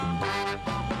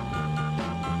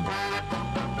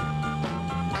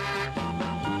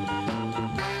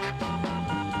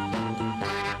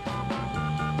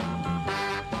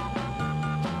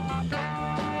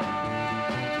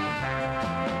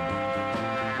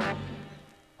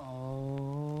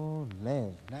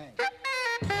man, nice.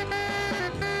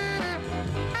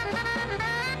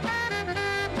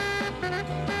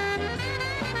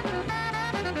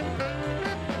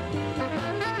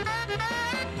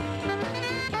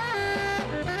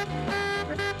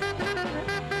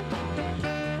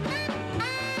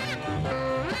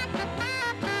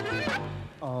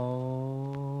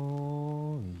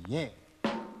 Oh, yeah.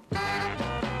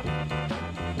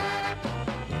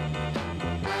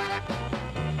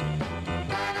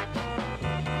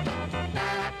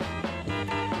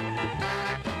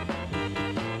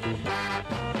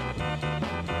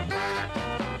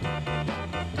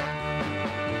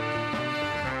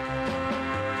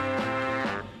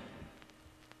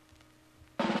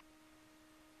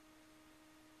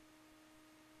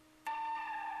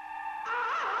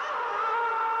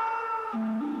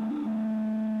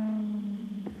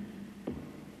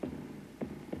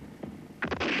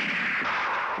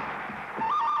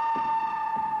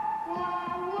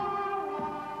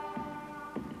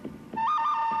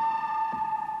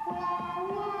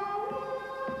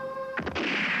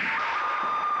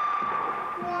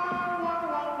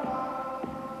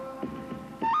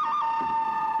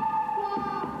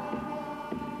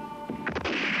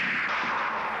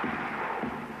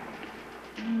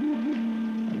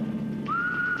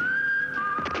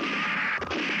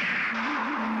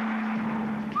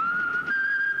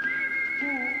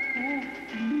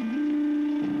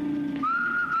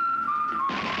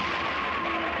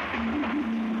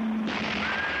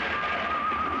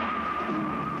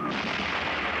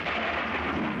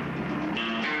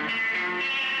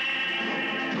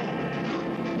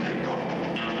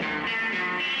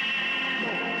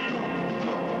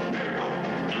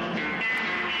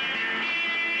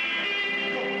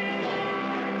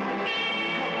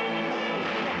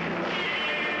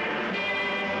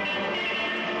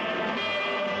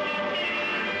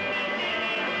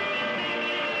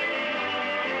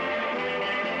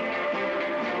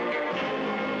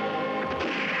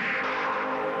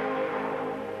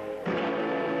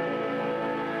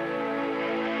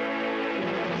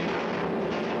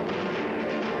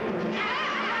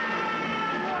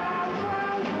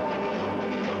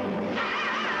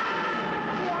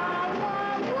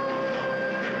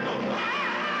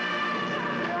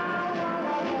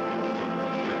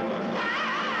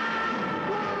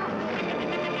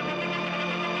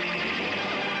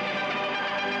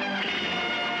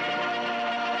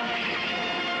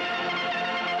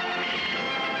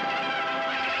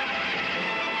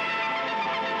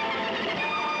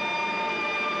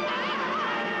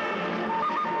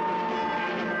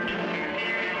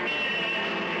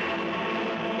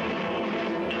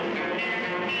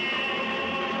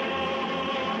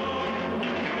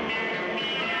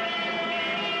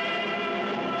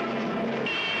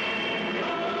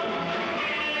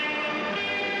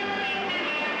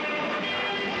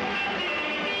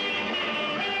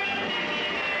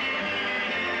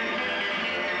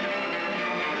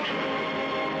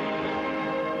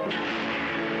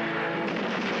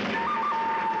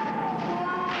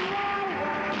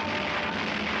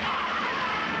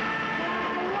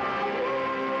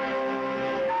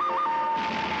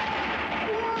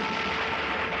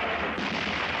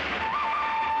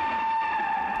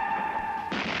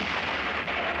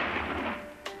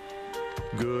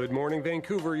 Good morning,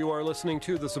 Vancouver. You are listening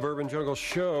to the Suburban Jungle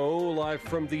Show, live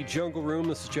from the Jungle Room.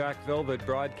 This is Jack Velvet,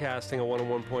 broadcasting on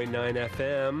 101.9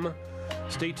 FM.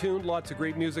 Stay tuned. Lots of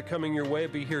great music coming your way.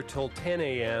 Be here till 10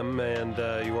 a.m.,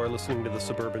 and you are listening to the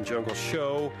Suburban Jungle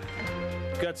Show.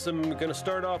 Going to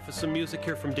start off with some music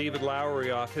here from David Lowery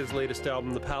off his latest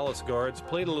album, The Palace Guards.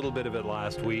 Played a little bit of it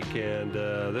last week, and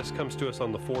this comes to us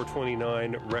on the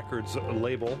 429 Records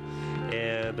label.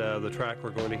 And the track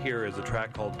we're going to hear is a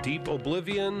track called Deep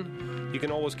Oblivion. You can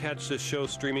always catch this show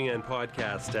streaming and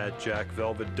podcast at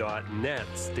jackvelvet.net.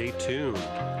 Stay tuned.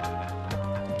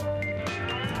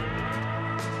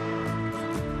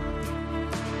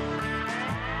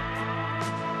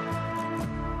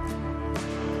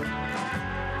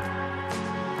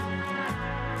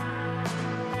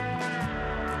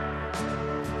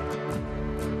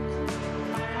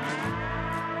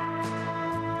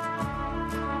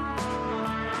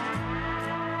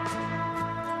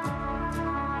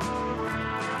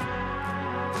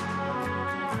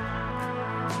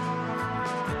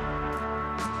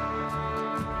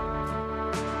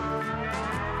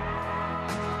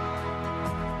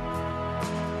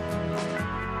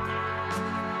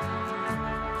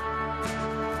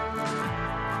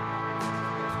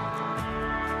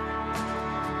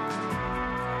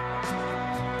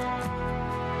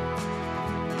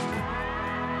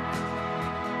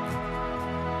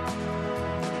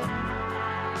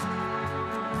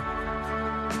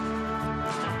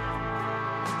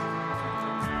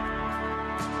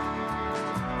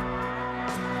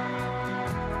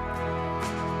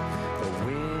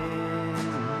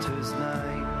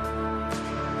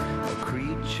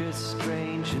 creature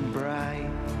strange and bright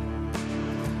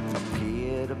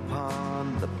appeared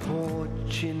upon the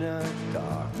porch in a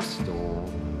dark storm.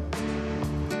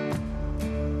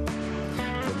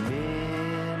 The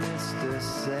minister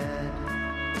said,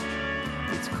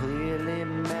 "It's clearly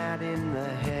mad in the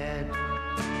head.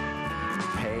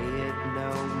 Pay it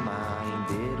no mind,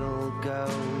 it'll go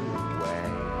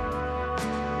away."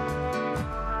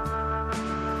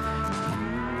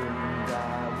 You and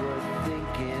I were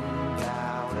thinking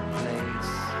about a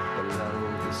place below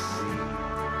the sea,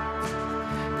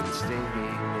 and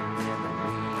stinging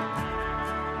anemone,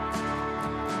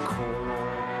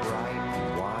 coral bright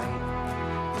and white.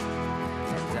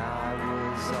 And I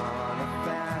was on a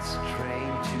fast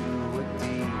train to a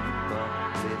deep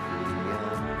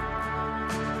oblivion.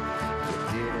 You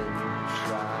didn't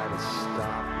try to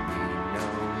stop me, no,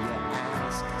 you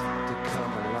asked to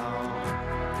come along.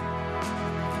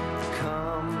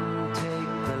 Come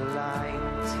take the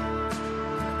light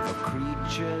of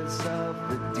creatures of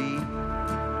the deep.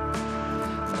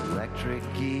 Electric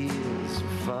eels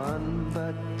are fun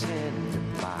but tend to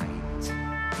bite.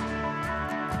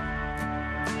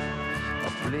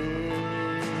 Oblivion,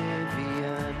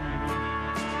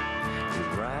 it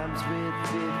rhymes with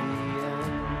Vivian.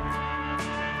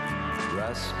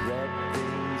 Rust red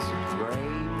things of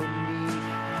gray beneath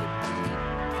the deep.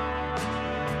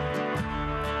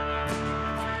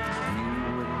 You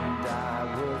and I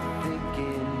were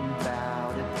thinking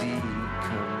about a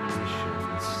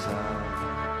decommissioned sun,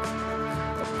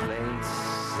 a place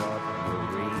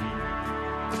submarine.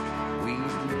 We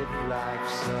lived life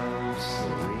so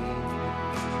serene.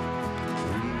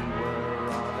 We were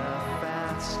on a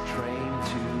fast train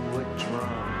to a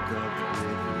drunk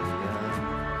oblivion.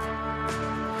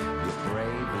 You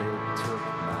bravely took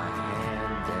my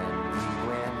hand and we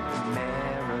went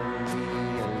merrily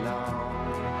along.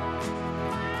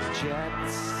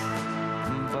 Jets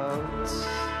and boats,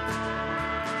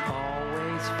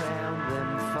 always found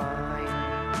them fine.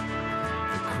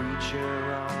 The creature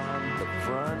on the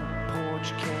front porch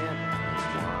can't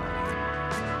whine.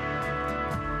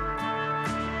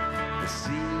 The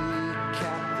sea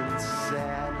captain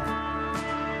said,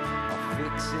 "I'll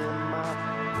fix him up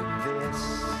with this.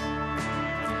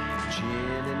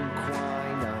 Gin and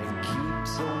quinine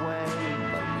keeps away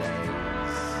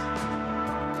malaise."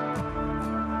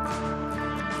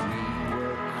 We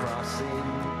were crossing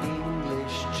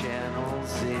English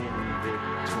channels in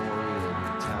Victorian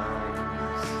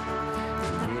times,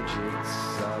 rigid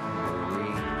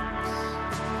submarines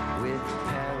with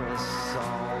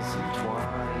parasols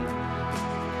entwined.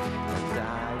 And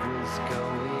I was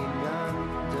going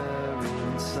under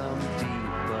in some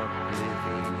deep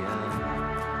oblivion.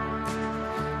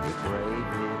 You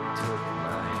bravely took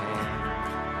my hand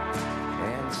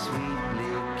and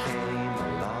sweetly came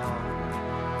along.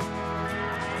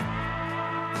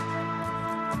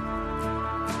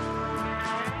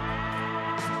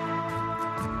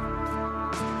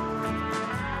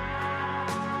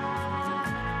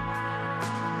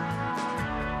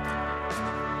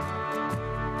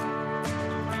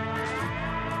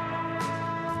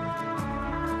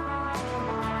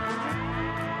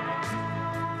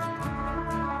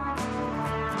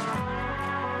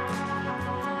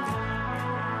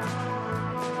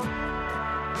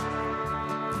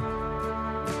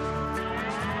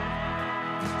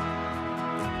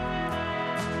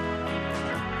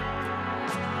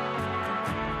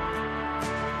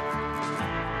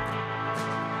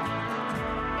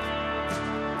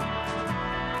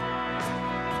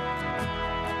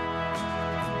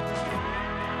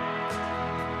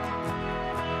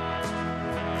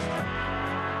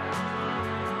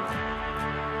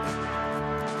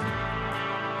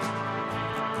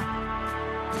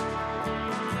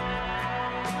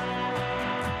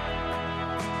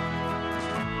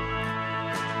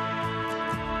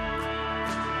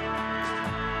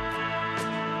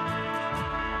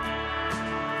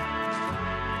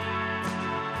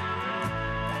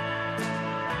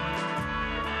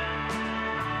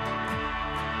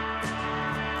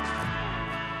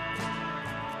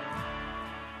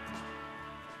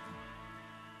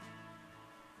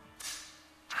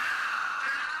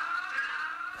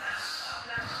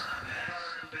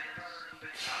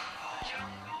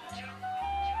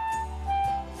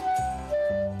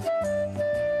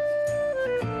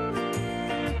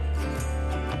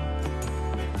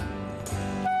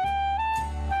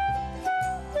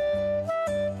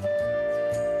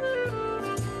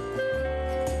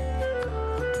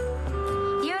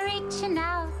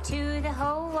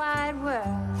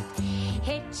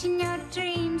 hitching your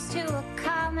dreams to a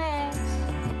comet,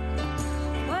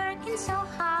 working so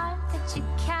hard that your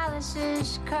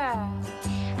calluses curl.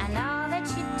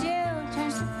 that you do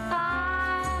turns to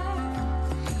fire.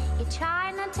 You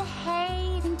try not to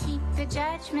hate and keep your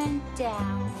judgment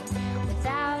down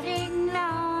without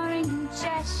ignoring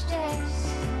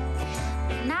injustice.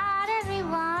 But not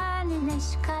everyone in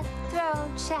this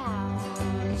cutthroat town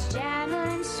is gentle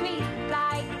and sweet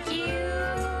like you.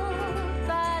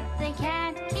 But they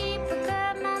can't keep a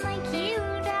good man like you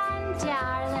down,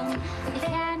 darling. They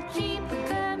can't keep a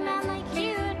good man like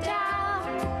you down.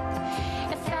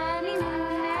 If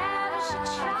anyone ever should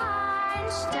try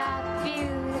and stop you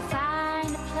to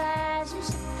find a pleasant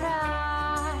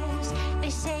surprise, they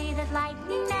say that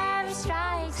lightning never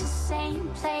strikes the same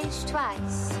place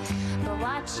twice. But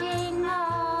watching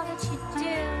all that you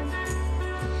do,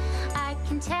 I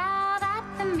can tell that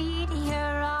the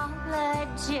meteor all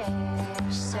legit.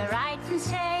 So right in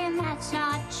saying that's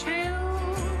not true.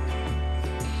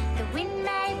 The wind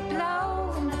may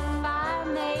blow and the fire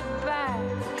may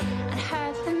burn and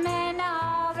hurt the men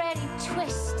already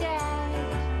twisted.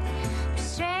 But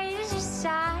straight as the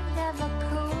side of a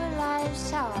cool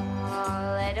life's all,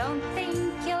 I don't think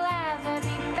you'll ever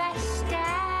be bested.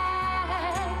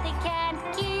 They can't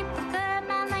keep a good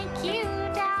man like you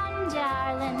down,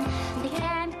 darling. They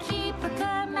can't keep a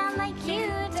good man like you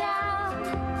down.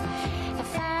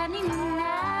 If anyone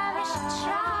ever should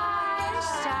try to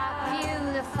stop you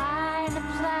to find a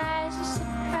pleasant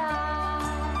surprise.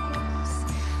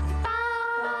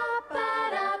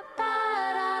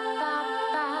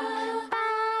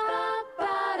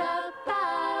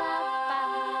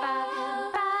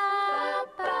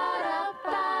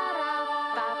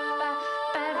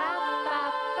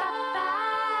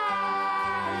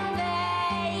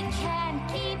 They can't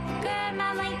keep a good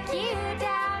man like you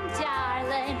down,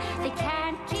 darling. They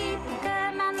can't keep a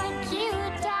good man like you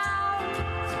down.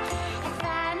 If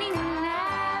anyone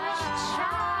ever should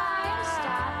try to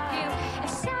stop you, if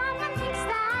someone thinks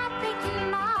that they can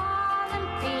maul and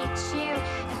beat you,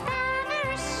 if ever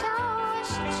a soul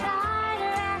should try to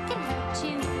wreck and hurt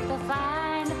you, they'll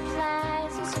find a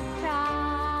pleasant surprise.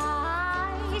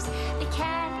 They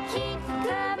can't keep a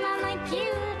good man like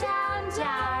you down,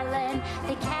 darling.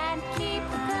 They can't keep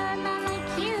a good man like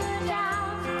you down.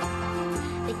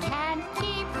 They can't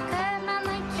keep a good man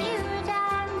like you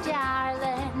down,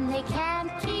 darling. They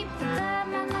can't keep a good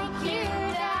man like you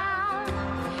down.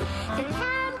 They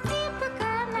can't keep a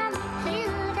good man like you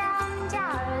down,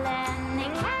 darling. They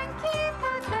can't keep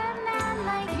a good man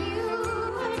like you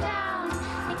down.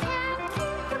 They can't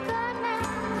keep a good man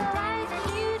like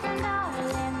you down,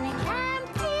 darling. They can't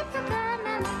keep a good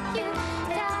man like you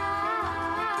down.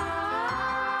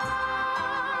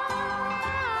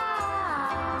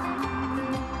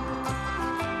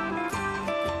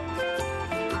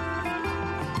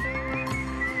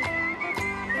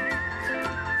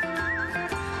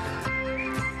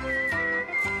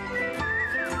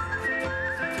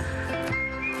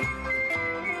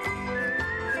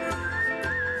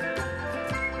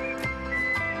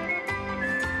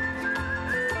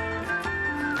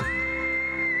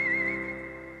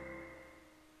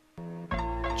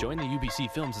 Join the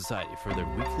UBC Film Society for their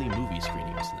weekly movie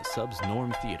screenings in the Subs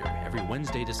Norm Theater every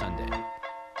Wednesday to Sunday.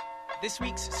 This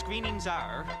week's screenings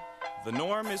are... The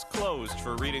Norm is closed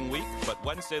for Reading Week, but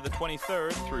Wednesday the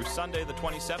 23rd through Sunday the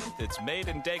 27th, it's Made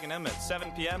in Dagenham at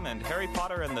 7 p.m. and Harry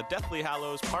Potter and the Deathly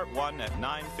Hallows Part 1 at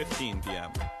 9:15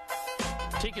 p.m.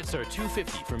 Tickets are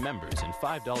 $2.50 for members and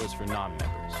 $5 for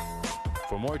non-members.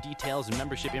 For more details and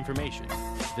membership information,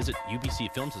 visit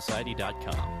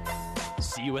ubcfilmsociety.com.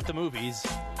 See you at the movies.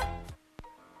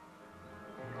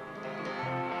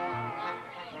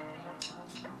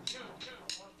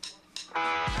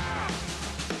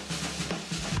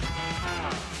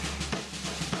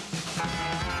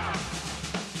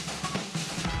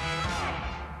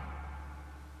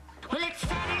 Well, it's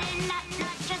Saturday night, and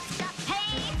I just got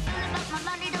paid. All about my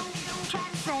money, don't try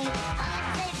to say. I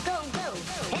say go, go.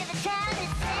 Every time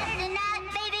it's Saturday night,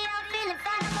 baby, I'm feeling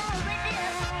fine. I'm gonna rip it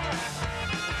up.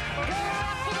 Gonna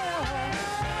rock it up.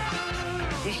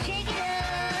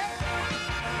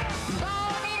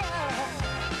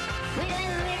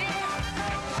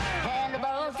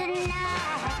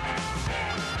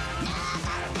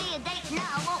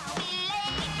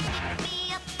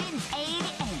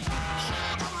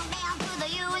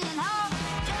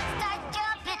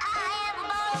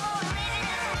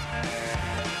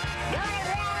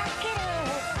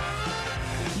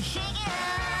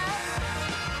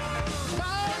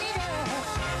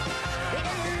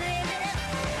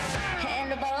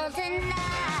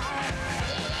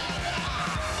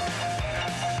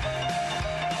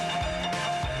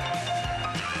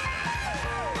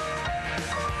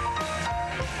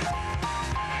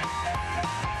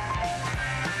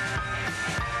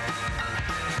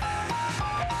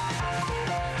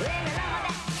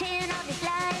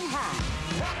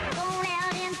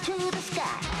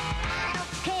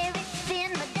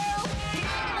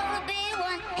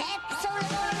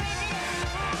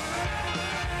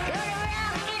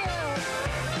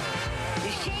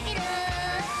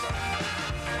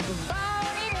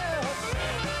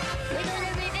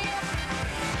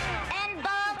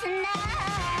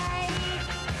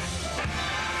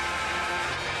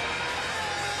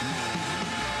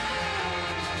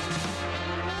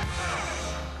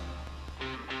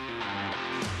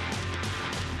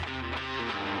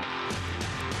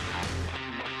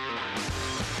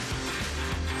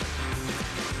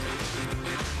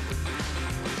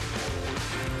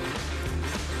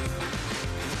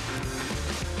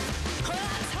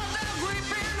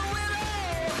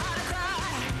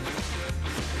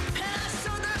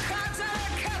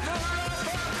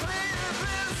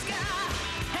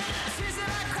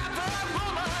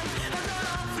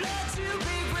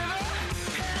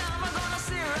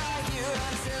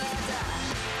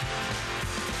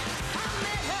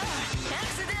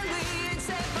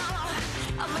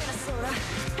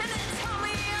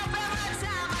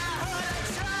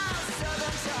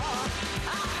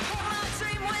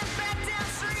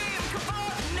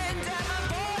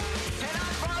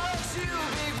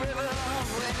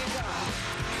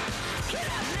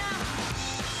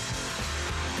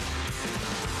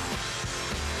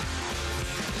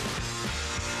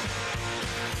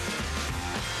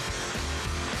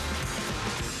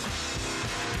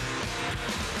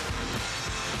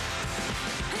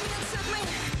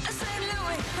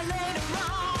 later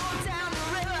on down the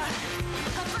river.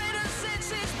 Her friend said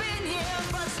she's been here,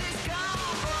 but she's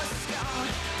gone, but she's gone.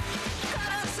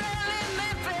 Caught her sail in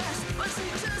Memphis, but she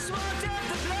just walked up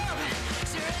the globe.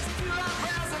 She raced through our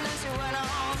brows and then she went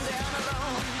on down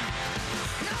alone.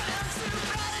 No, I'm too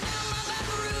bad and now my back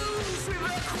roos.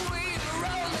 River Queen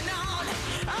rolling on.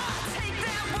 Oh, take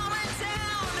that woman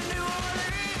down to New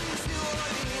Orleans, New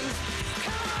Orleans.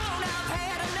 Come on, I've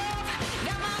had enough.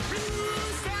 Now my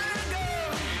blues down to go.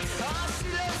 Oh, she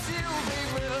loves you, big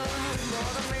river,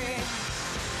 more than me.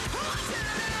 Oh, I tell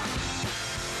her now.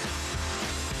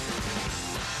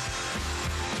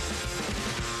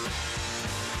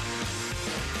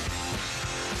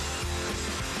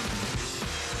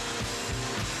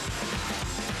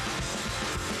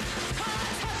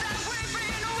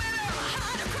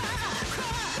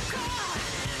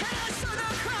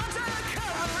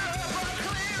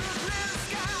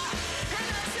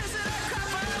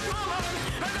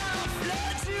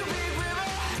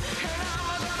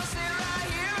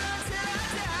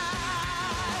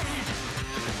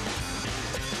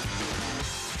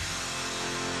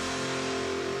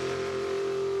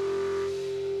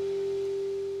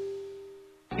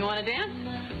 You want to dance?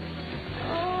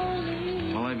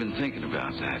 Well, I've been thinking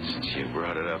about that since you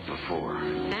brought it up before.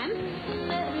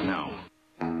 And? No.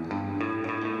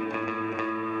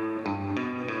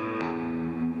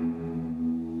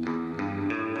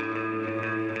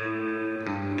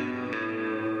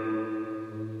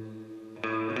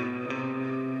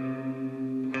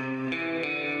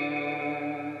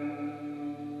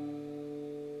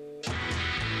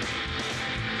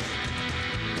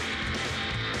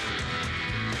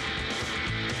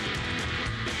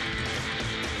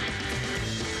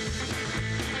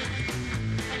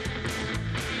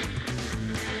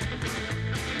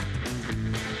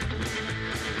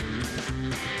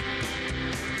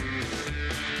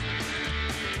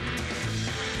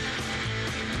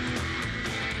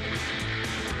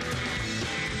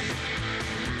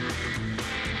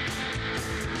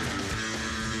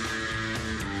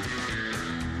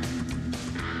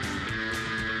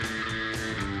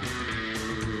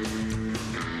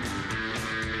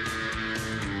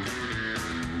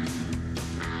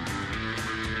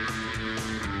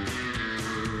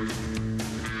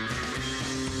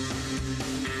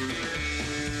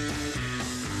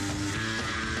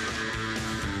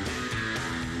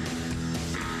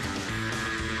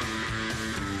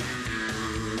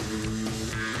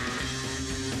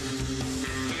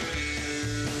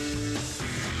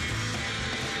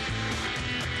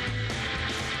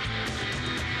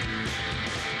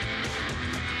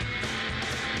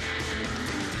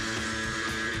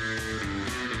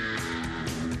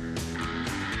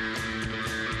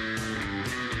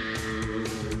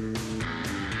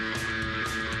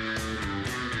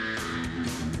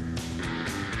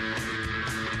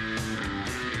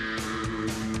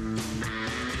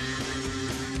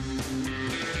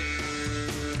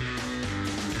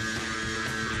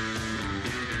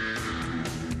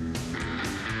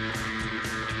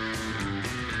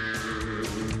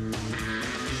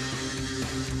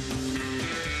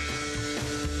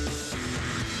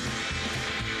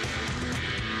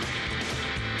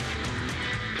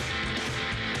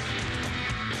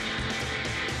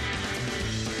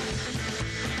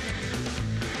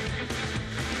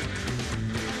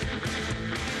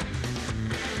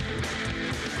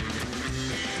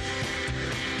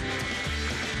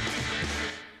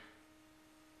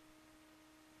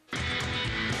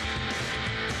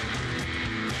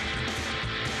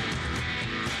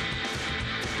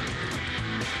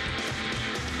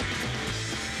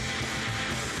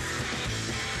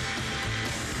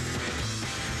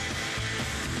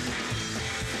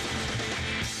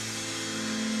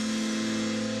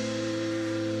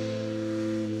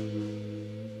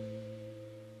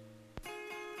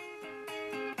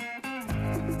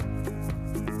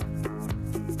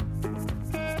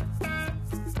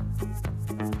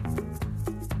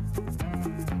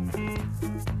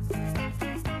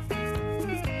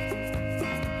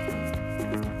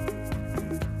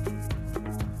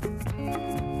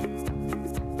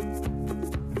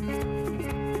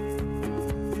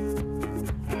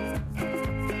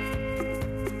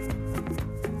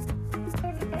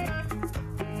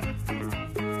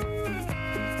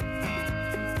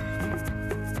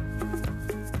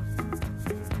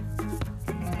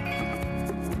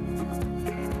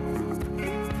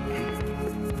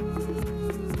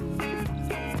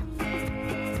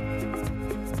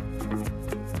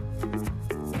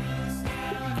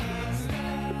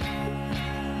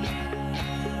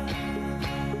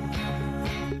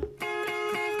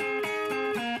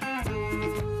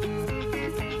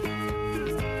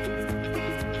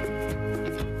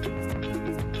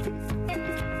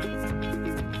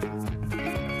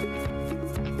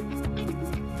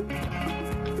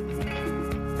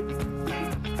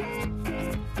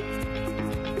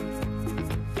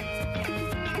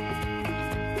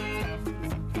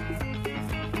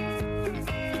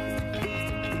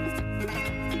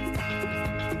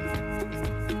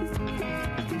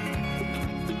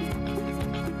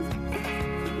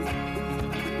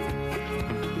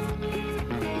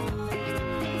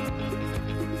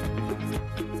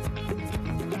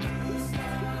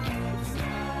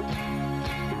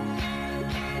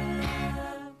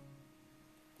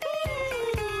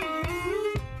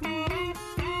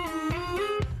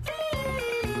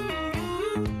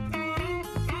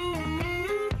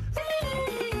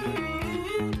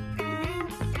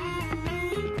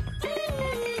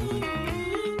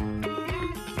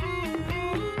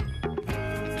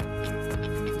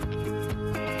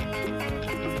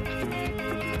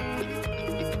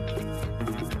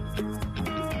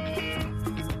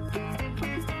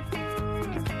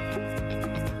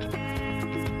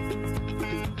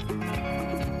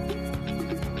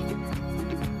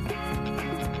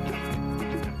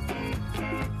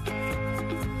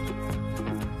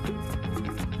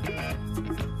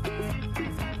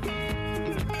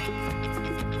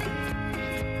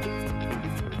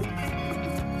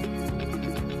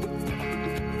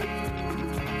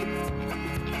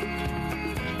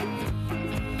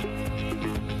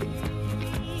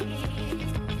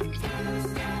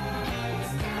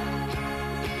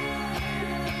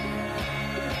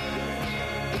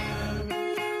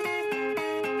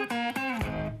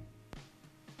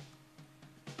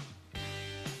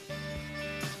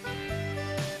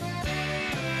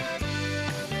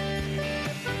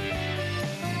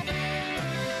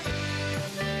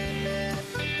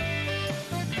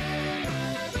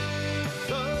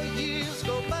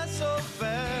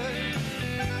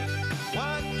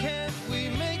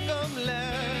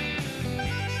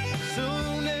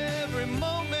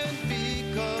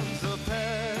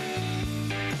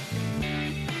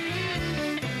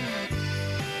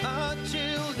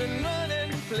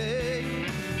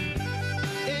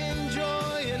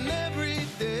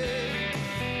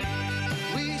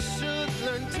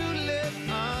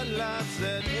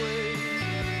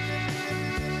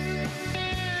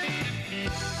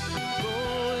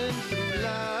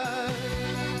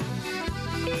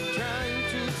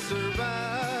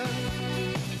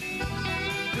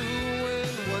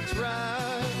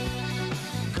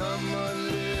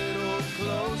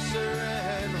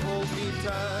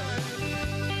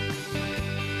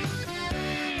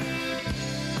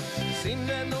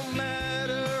 that no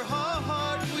matter how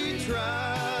hard we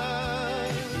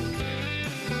try,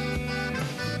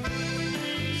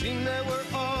 seems that we're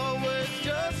always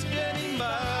just getting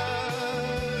by.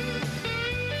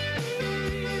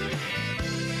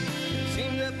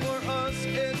 Seems that for us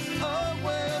it's a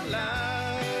way of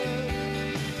life.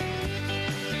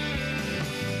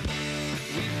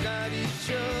 We've got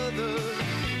each other.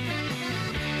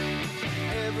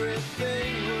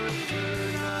 Everything will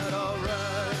turn out alright.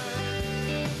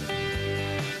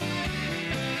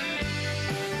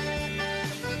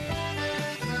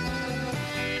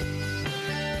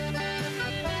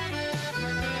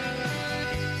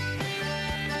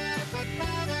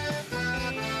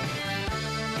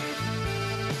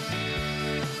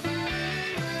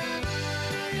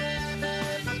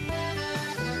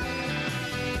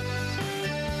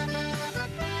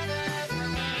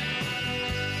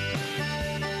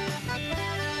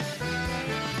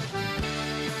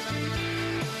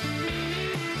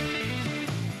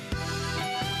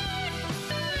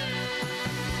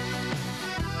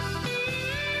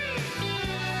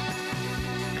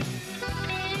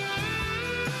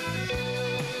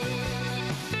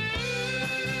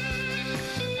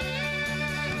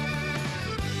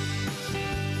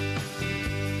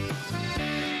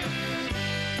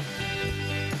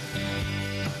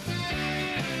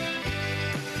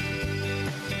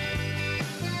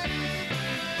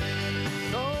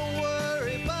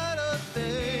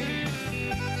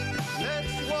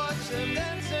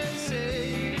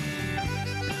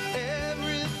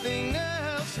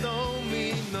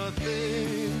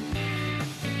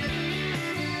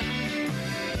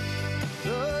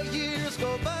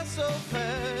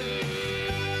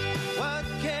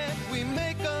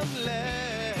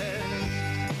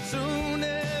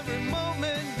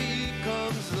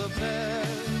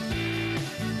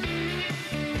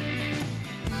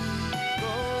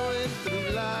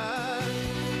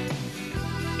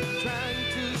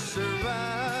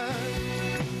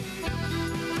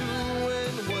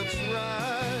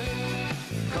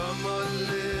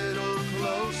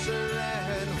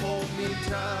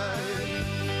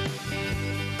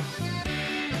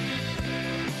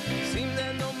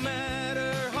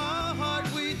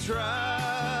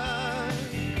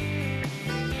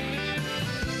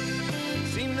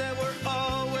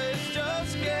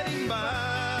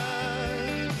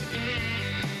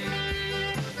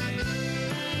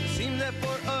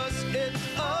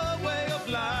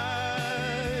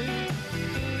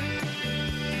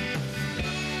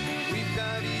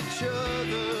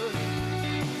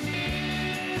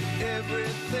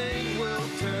 Everything will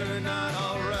turn out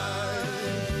alright.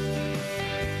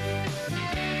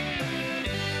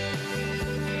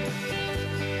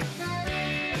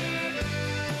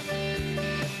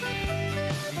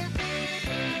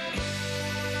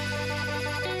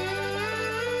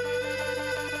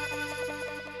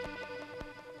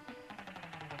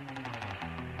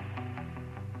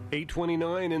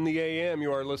 .829 in the AM.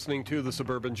 You are listening to the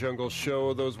Suburban Jungle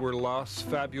Show. Those were Los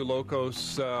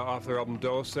Fabulocos off their album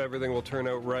Dos. Everything Will Turn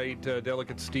Out Right.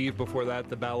 Delicate Steve before that.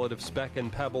 The Ballad of Speck and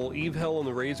Pebble. Eve Hill and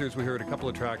the Razors. We heard a couple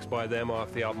of tracks by them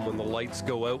off the album When the Lights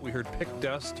Go Out. We heard Pick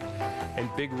Dust and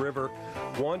Big River.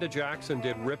 Wanda Jackson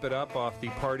did Rip It Up off the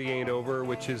Party Ain't Over,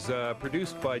 which is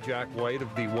produced by Jack White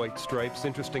of the White Stripes.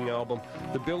 Interesting album.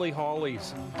 The Billy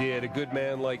Hollies did A Good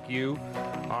Man Like You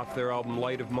off their album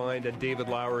Light of Mind, and David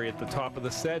Lowery at the top of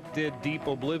the set did Deep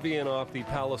Oblivion off the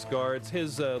Palace Guards,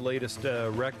 his latest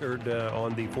record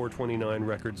on the 429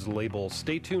 Records label.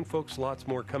 Stay tuned, folks. Lots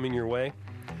more coming your way.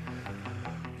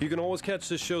 You can always catch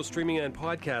this show streaming and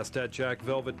podcast at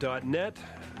jackvelvet.net.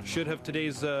 Should have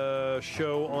today's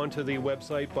show onto the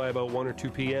website by about 1 or 2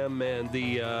 p.m. and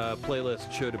the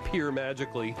playlist should appear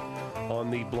magically on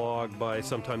the blog by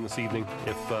sometime this evening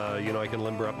if, I can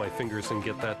limber up my fingers and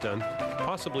get that done.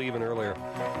 Possibly even earlier.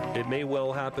 It may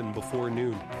well happen before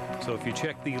noon. So if you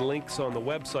check the links on the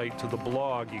website to the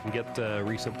blog, you can get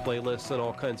recent playlists and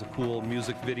all kinds of cool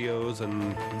music videos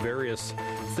and various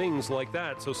things like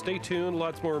that. So stay tuned.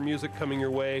 Lots more music coming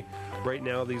your way. Right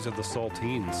now, these are the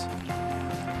Saltines.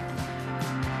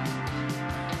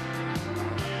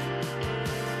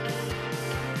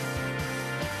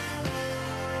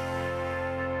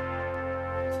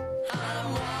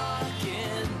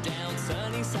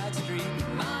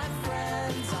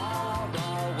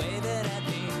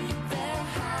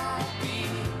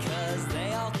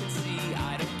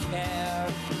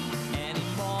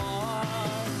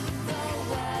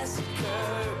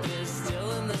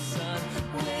 Still in the sun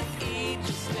with each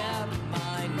step,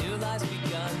 my new life's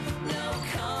begun.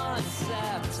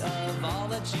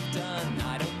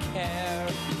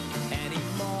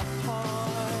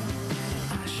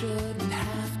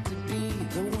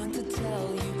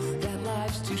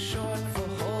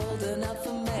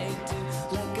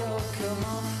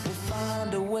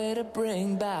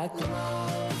 back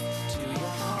love to your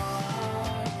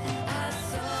heart. As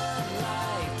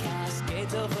sunlight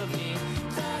cascades over me,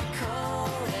 the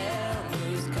cold air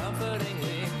moves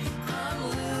comfortingly. I'm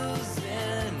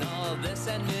losing all this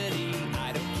enmity.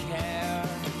 I don't care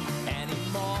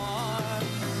anymore.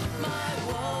 My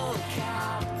wool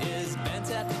cap is bent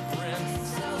at the brim,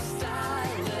 so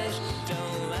stylish,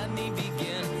 don't let me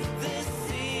begin. This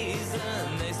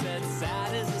season, they said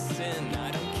sad is a sin. I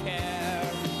don't care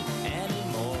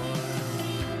anymore.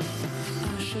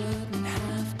 I shouldn't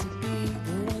have to be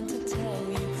the one to tell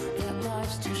you that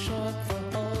life's too short for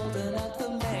old enough to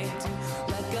make to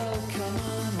let go. Come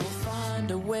on, we'll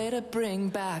find a way to bring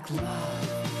back love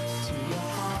to your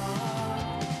heart.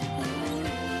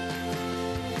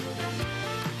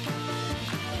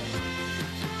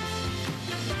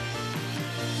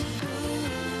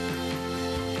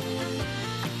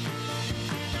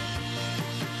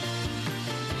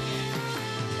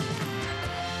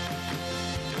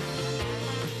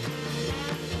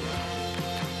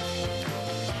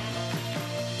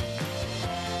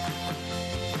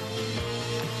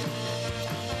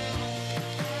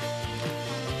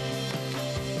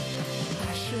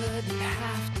 I shouldn't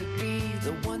have to be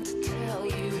the one to tell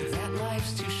you that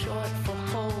life's too short for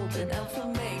holding out for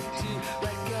me to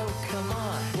let go. Come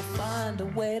on, we'll find a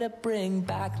way to bring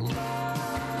back love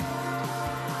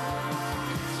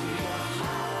to your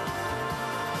heart.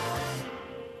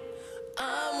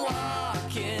 I'm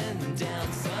walking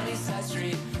down Sunnyside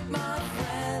Street. My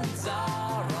friends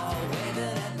are all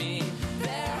waving at me.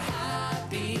 They're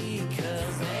happy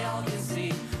 'cause they all can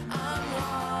see I'm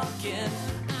walking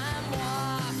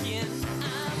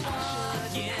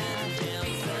down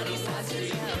Sunnyside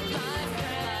Street. My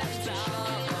friends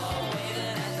are all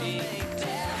waving at me.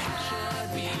 They're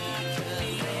happy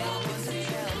 'cause they all can see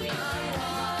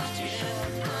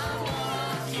I'm walking.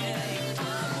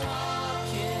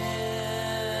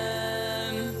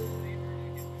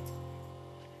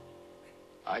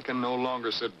 I can no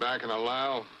longer sit back and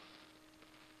allow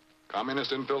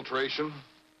communist infiltration,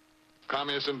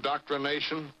 communist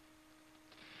indoctrination,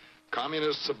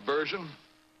 communist subversion,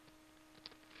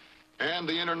 and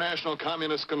the international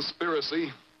communist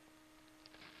conspiracy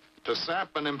to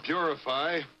sap and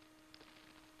impurify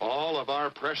all of our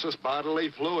precious bodily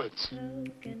fluids.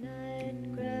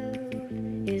 Coconut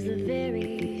Grove is a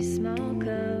very small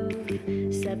cove,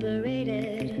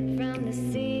 separated from the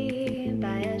sea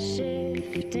by a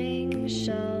shifting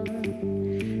shoal.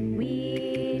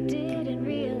 We didn't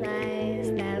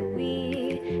realize that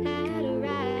we had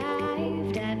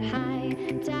arrived at high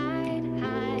tide,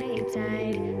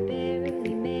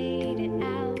 barely made it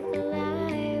out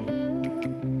alive.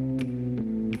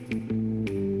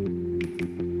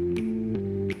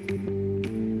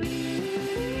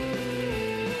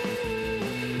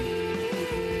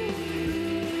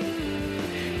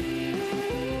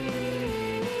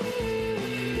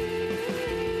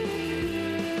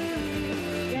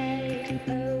 Red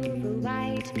over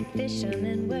white,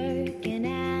 fishermen working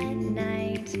at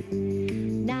night.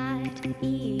 Not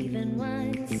even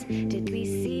once did we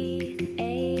see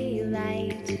a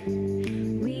light.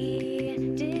 We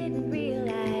didn't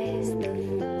realize the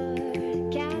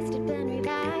forecast had been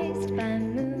revised by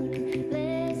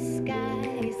moonless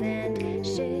skies and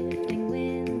shifting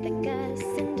wind that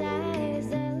gusts and dies.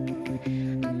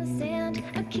 Oh, on the sand,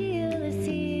 Achilles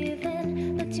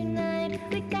heaving, but tonight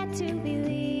we got to be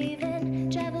leaving.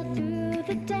 Travel through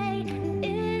the day and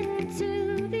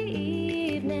into the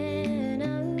evening.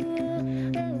 Oh,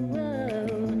 oh,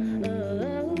 oh, oh.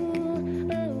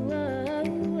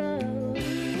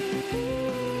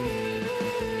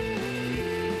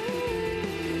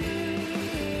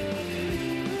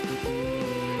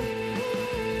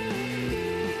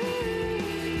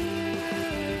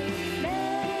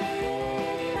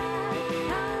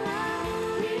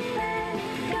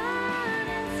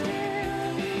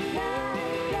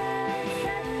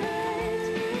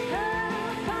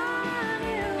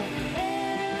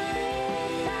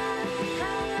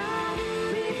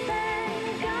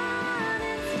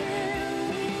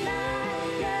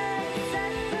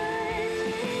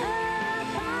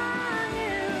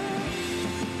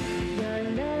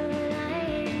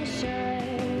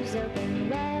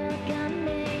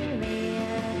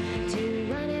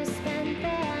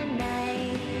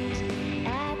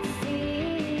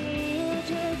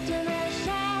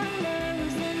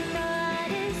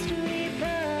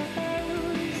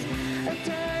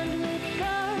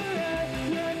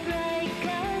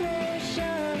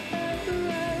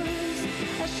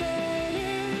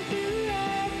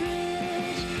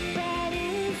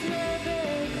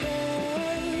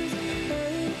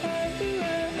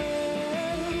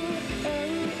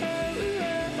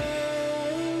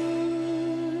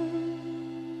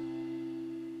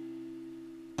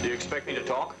 expect me to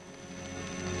talk?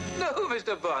 No,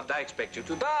 Mr. Bond, I expect you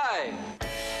to die.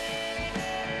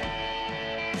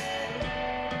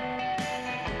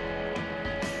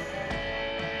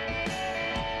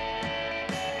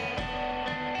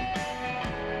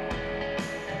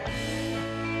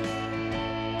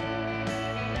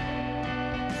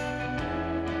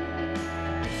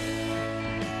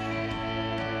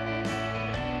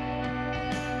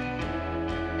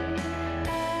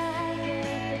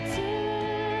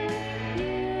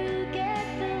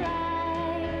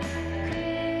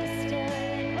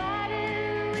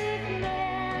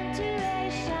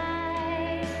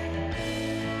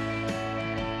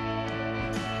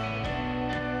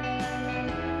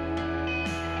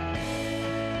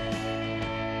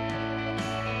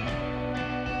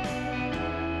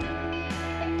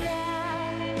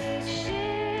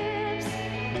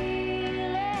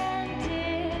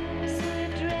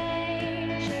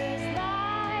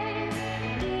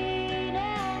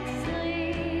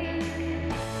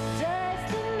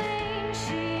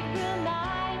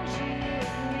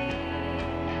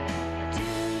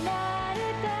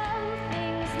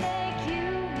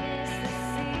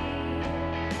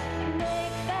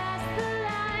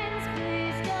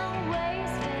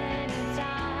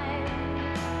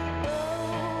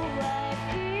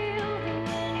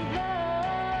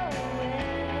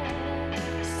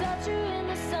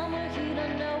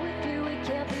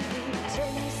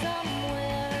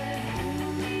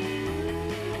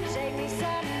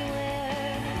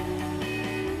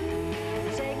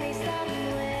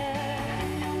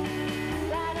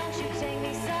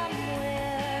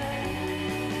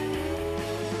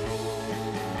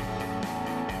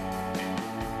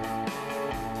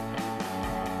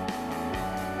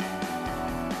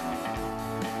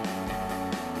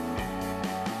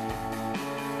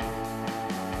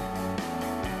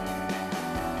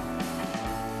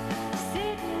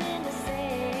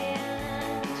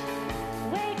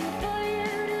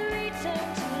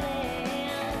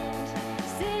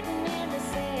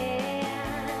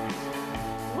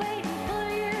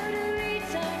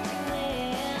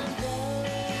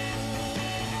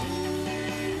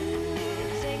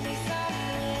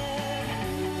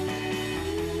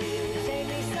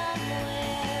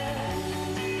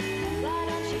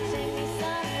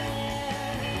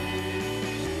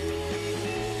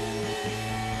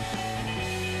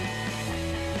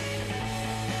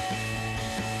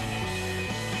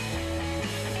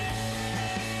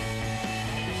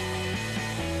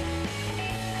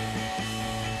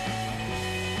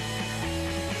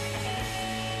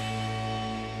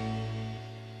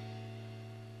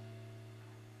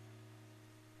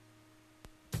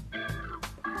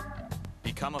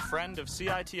 Become a friend of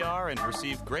CITR and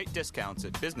receive great discounts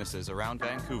at businesses around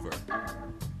Vancouver.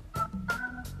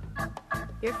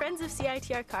 Your Friends of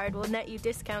CITR card will net you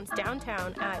discounts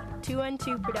downtown at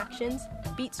 212 Productions,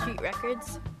 Beat Street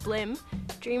Records, Blim,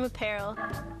 Dream Apparel,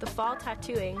 The Fall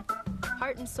Tattooing,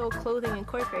 Heart and Soul Clothing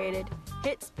Incorporated,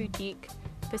 Hits Boutique,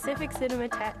 Pacific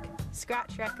Cinematheque,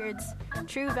 Scratch Records,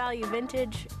 True Value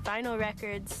Vintage, Vinyl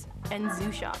Records, and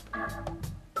Zoo Shop.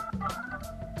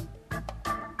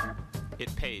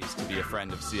 It pays to be a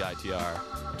friend of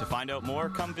CITR. To find out more,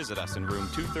 come visit us in room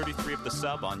 233 of the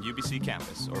Sub on UBC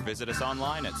campus or visit us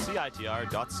online at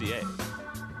citr.ca.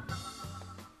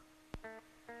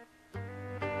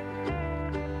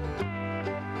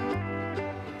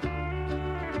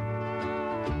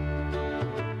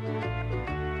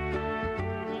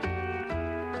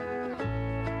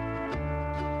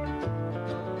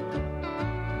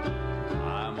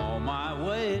 I'm on my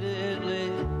way to Italy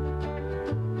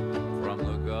from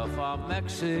the Gulf of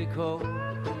Mexico,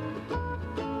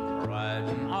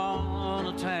 riding on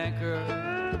a tanker,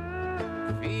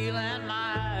 feeling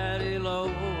mighty low.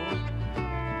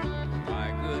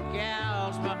 My good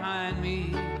gal's behind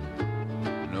me,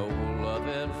 no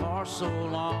loving for so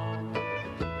long.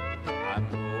 I'm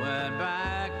going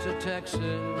back to Texas,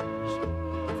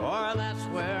 for that's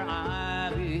where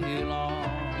I belong.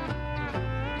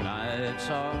 Nights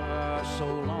are so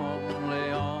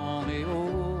lonely on the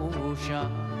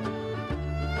ocean,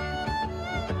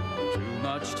 too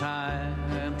much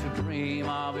time to dream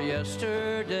of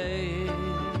yesterday.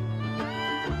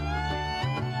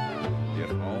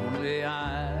 If only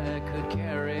I could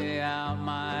carry out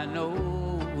my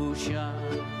notion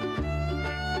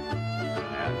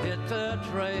and hit the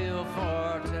trail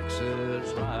for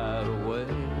Texas right away.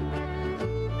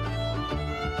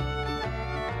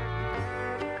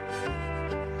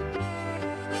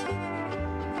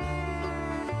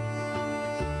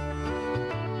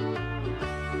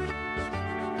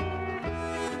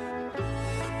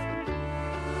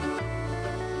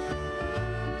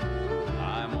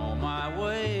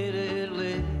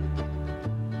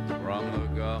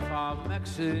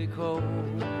 Mexico,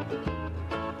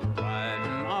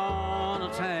 riding on a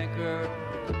tanker,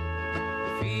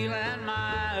 feeling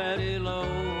mighty low.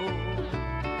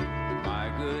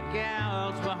 My good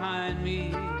gal's behind me,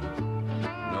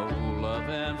 no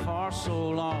loving for so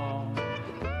long.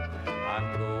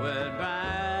 I'm going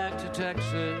back to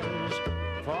Texas,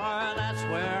 for that's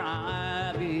where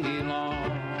I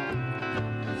belong.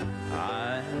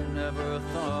 I never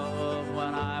thought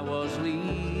when I was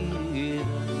leaving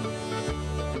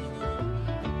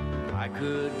I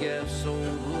could get so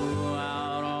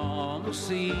out on the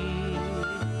sea.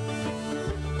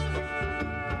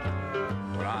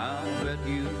 But I bet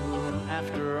you,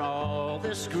 after all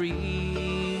this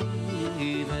grieving,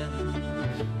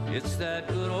 it's that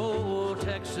good old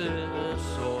Texas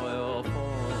soil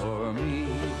for me.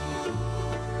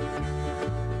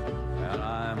 And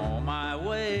I'm on my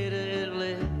way to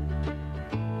Italy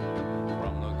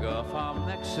from the Gulf of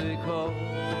Mexico,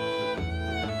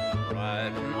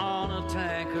 riding on a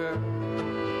tanker,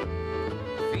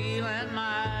 feeling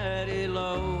mighty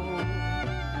low.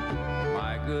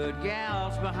 My good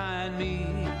gal's behind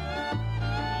me,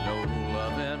 no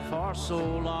loving for so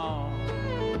long.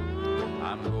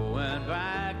 I'm going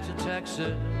back to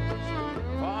Texas,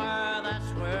 for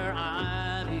that's where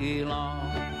I belong.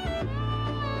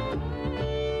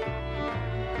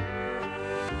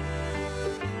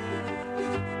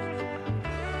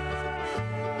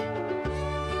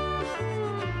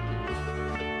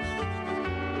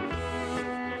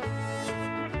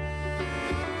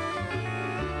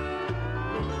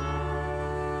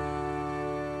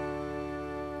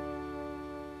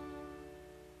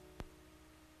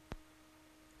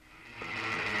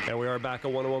 And we are back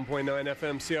at 101.9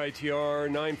 FM CITR,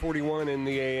 941 in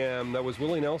the AM. That was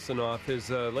Willie Nelson off his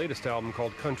latest album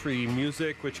called Country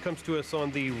Music, which comes to us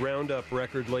on the Roundup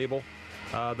record label.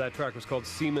 That track was called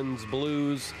Seaman's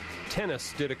Blues.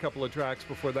 Tennis did a couple of tracks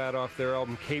before that off their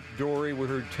album Cape Dory. We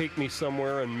heard Take Me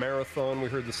Somewhere and Marathon. We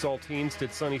heard the Saltines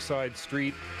did Sunnyside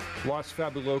Street. Los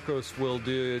Fabulocos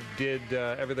did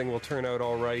Everything Will Turn Out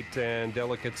All Right. And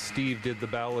Delicate Steve did the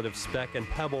Ballad of Speck and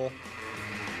Pebble.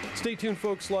 Stay tuned,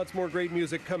 folks. Lots more great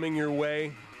music coming your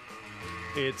way.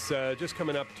 It's just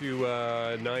coming up to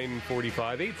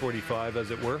 8:45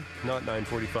 as it were, not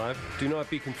 9:45. Do not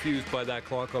be confused by that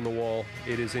clock on the wall.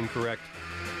 It is incorrect.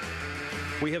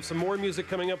 We have some more music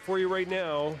coming up for you right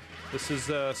now. This is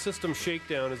System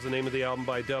Shakedown is the name of the album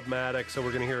by Dubmatic, so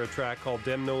we're going to hear a track called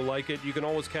Dem No Like It. You can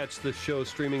always catch this show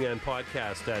streaming and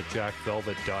podcast at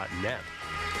jackvelvet.net.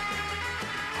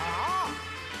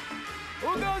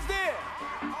 Who goes there?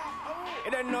 You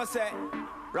don't know, say,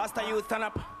 Rasta youth stand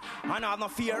up and have no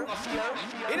fear.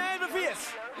 In every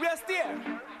face, we are still.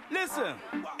 Listen,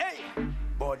 hey.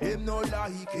 But them no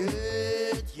like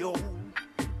it, yo.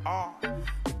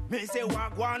 Me say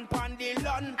wagwan pan the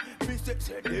land. Me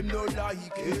say them no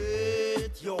like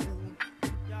it, yo.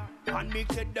 And me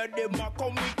say that them a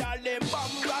come with all them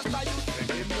bomb. Rasta youth say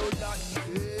them no like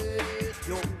it,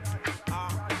 yo.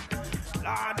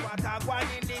 Lord, what I want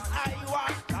in this Iowa,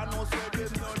 I know say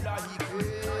them no like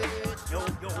it, yo.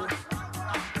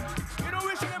 You know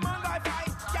wish them on life fight,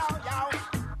 yo.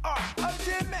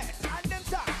 Ultimate, and them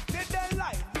talk, they don't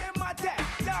lie, them attack,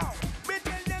 yo. We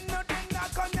tell them nothing, I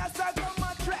come here, so come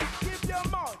on track. Keep your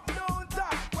mouth, don't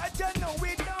talk, what you know,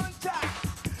 we don't talk.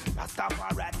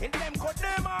 Rastafari, till them cut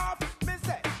them off. Me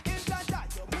say, inside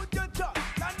that, you put your trust,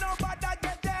 and nobody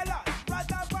can tell us.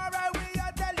 Rastafari, we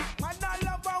are telling, man, I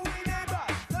love how we neighbor.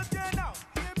 So turn out,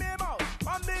 give me out,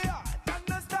 from the heart, and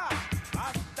the start.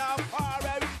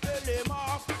 Rastafari, we tell him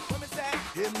off. When me say,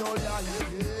 him no like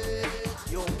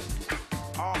it, yo.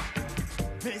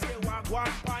 Me say,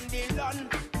 wagwan pan the land.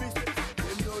 Me say,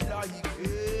 him no like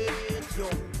it, yo.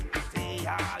 Say,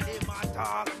 all them a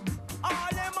talk. All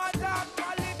them a talk,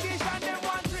 politician, them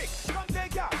want trick. Come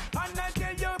take ya, and I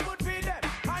tell you put for them.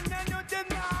 And then you them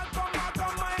now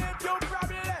come and hit your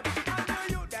problem. And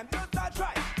you them just a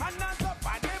try, and that's up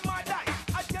and them a die.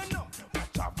 And you know,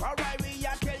 Rastafari, we a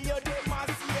tell you them a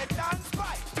see it and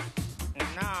spy.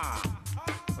 Nah,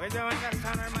 we don't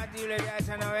understand how much deal with that,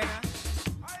 you know,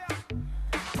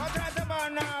 But right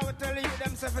about now, we tell you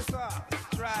them self soft.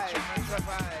 Try and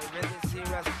survive in this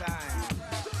serious time.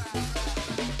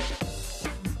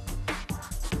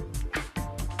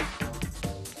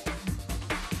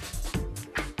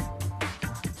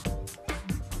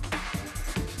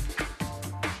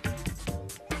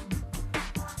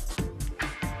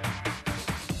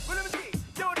 Well, let me see.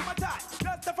 Yo, them a tie.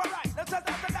 Rastafari, let's just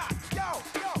after that. Yo,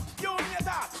 you need a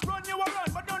talk. Run, you a run,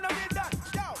 but don't have it done.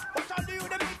 Yo, what all do you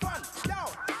them need fun? Yo,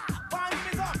 find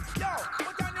me some. Yo,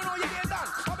 what time you know you get done?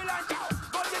 Babylon, yo,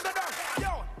 go get the done.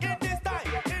 Yo, in this time,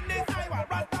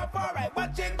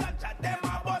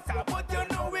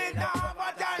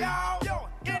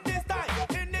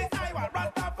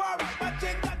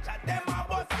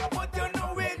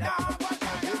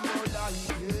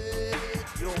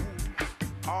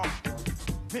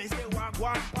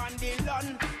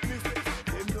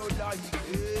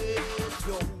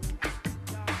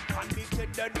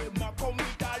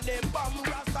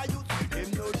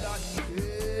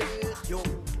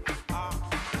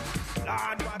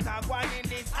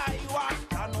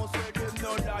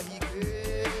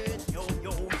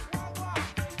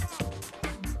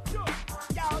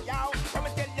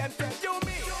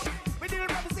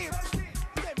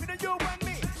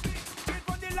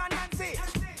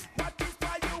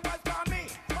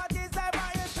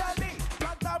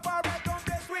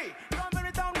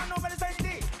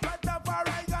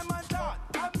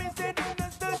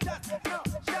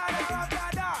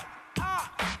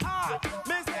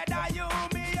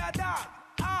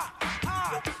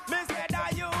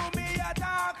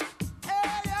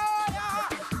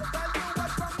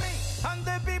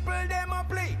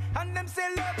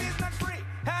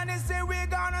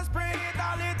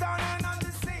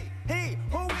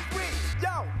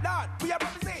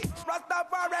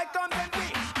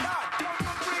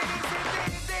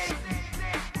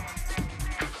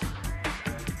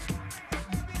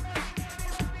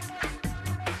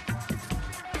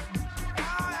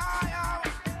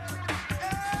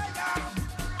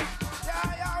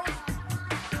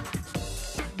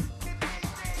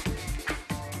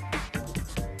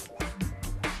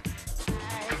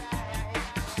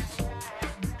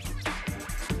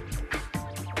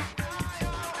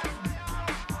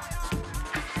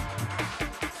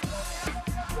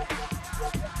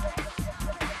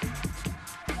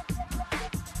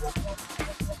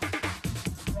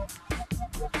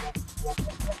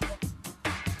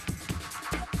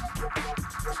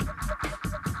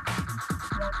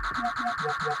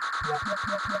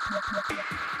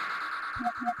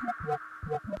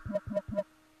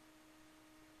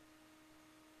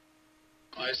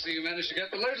 I see you managed to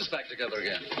get the latest back together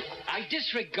again. I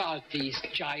disregard these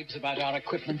jibes about our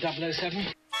equipment,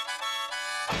 007.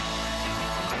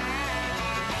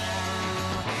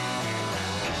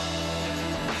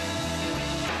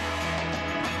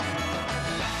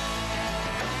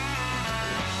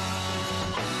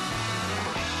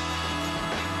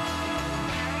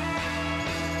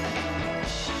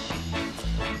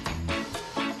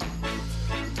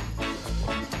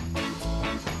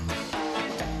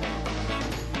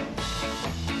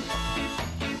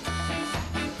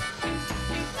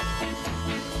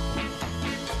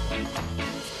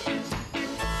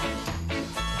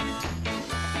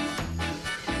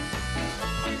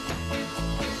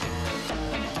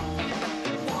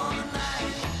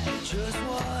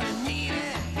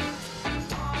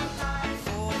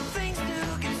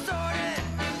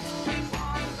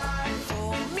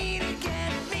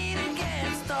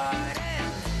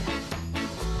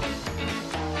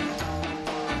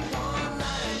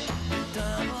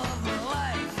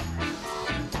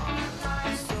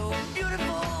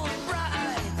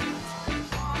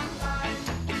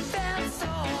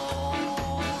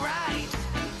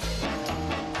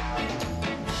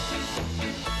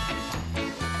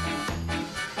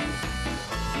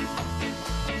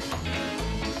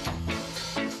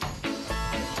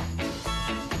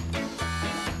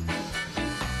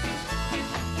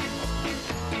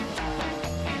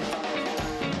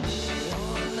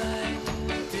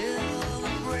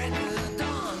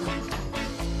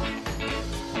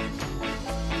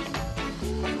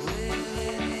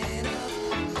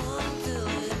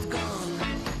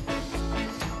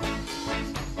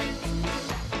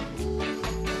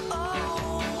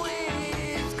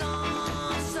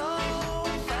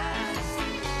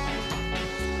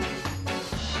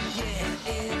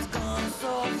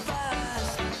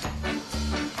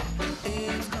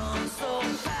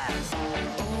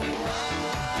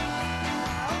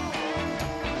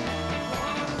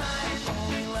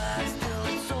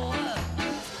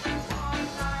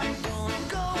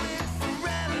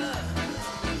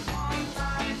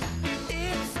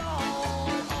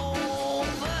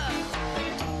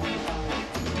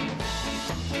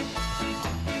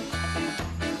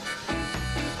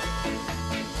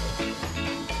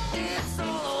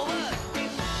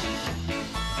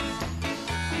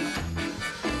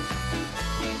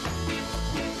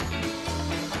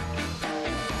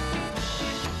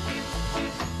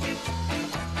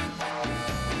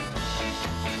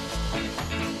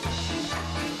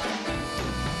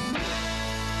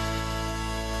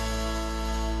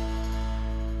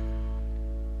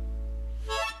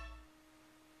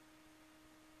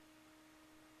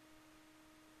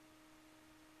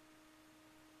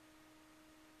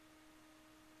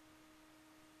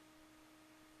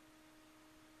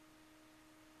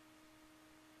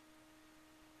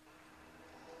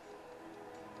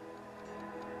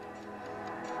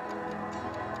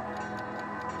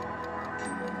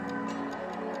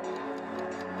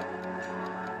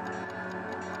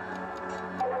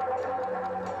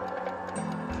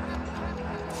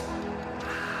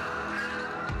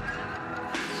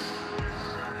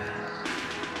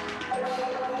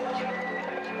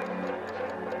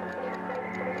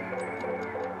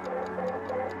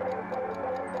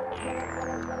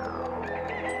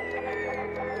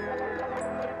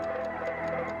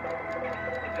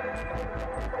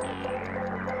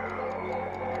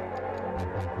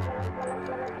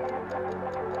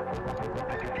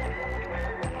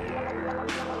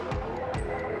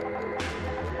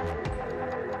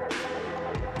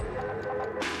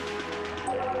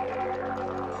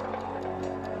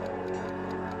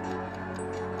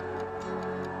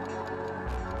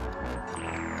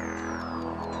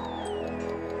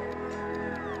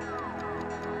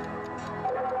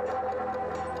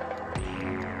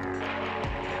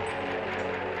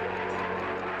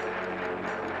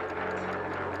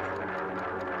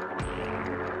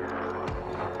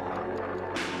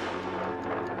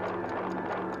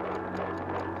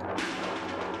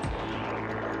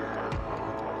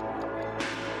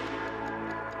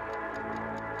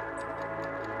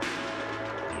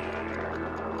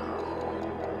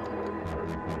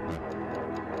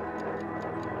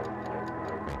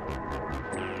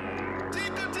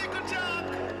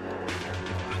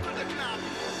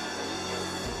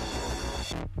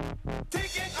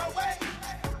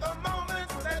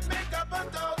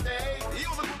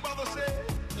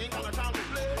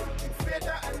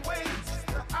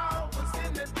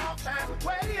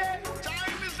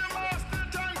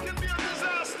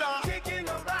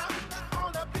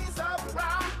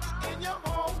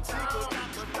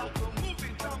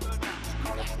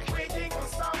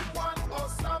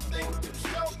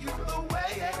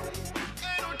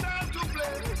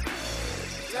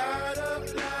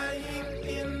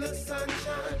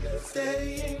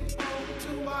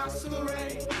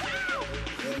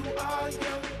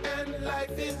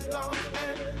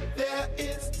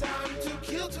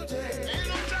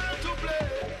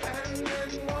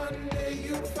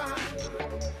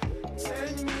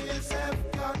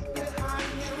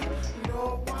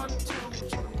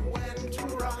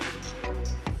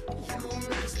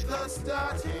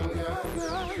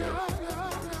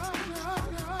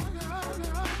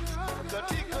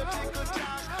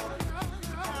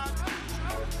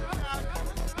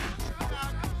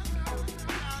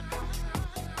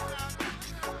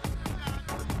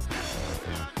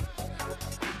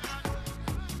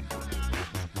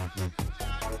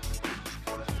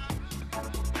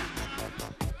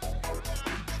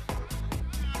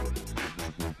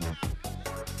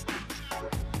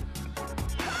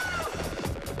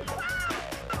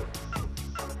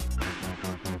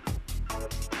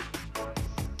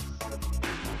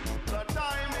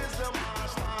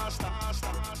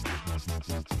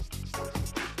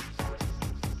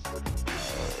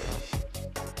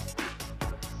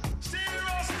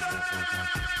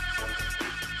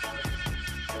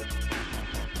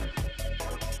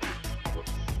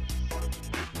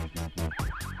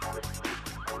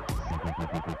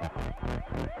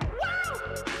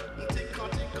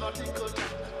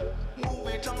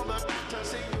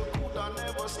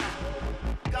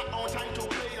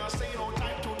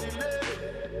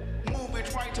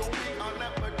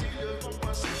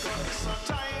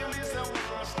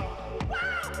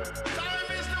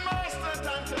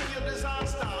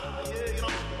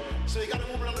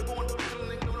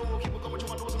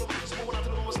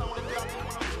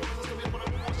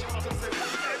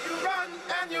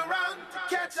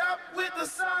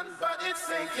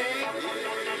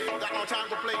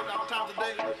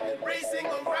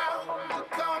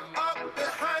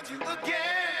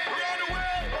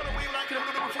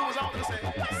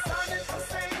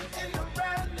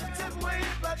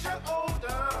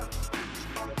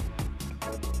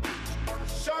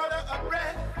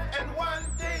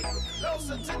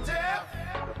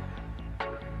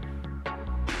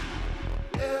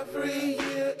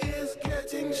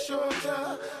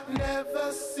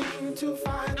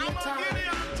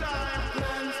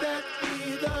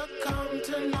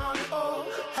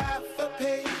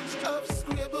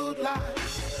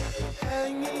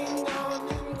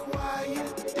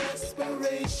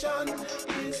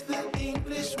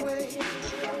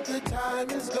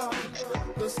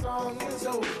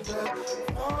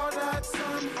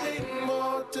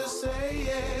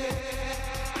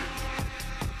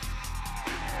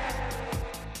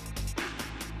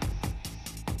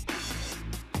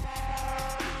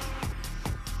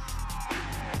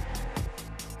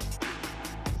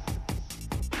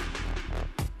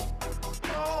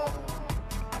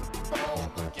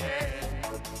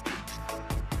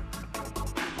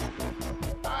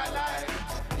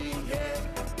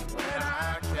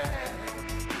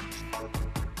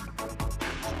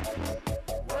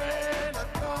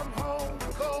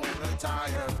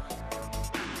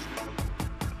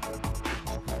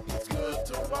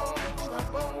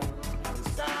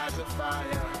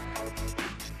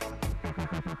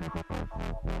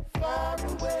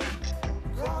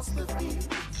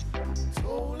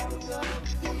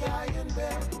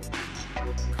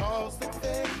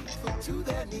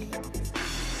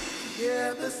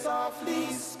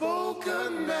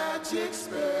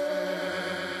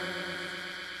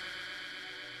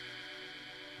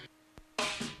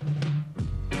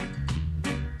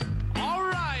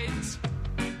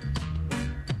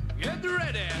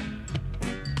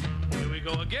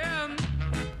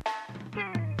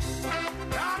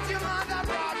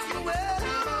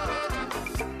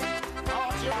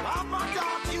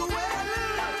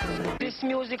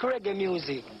 Reggae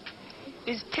music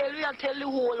is tell the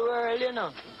whole world, you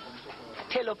know,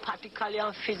 telepathically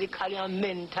and physically and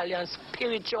mentally and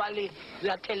spiritually, we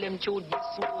are telling them to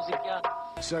this music, yeah.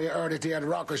 So you heard it here at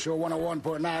Rocker Show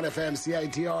 101.9 FM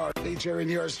CITR, featuring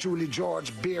yours truly,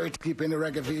 George Beard, keeping the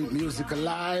reggae music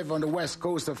alive on the west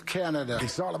coast of Canada.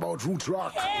 It's all about roots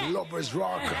rock, lovers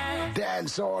rock,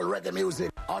 dancehall, reggae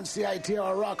music on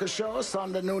CITR Rocker Show,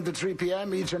 Sunday noon to 3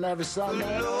 p.m. each and every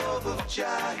Sunday.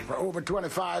 For over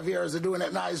 25 years of doing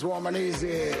it nice, warm and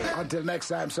easy. Until next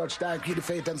time, such time, keep the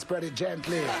faith and spread it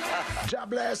gently. Jah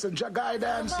bless and Jah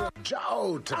guidance. Jah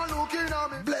out.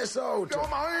 Bless out. Your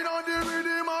mind on the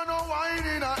rhythm and no wine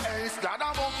in a ace. That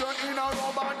about you in a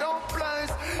rubber dump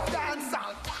place. Dance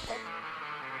out.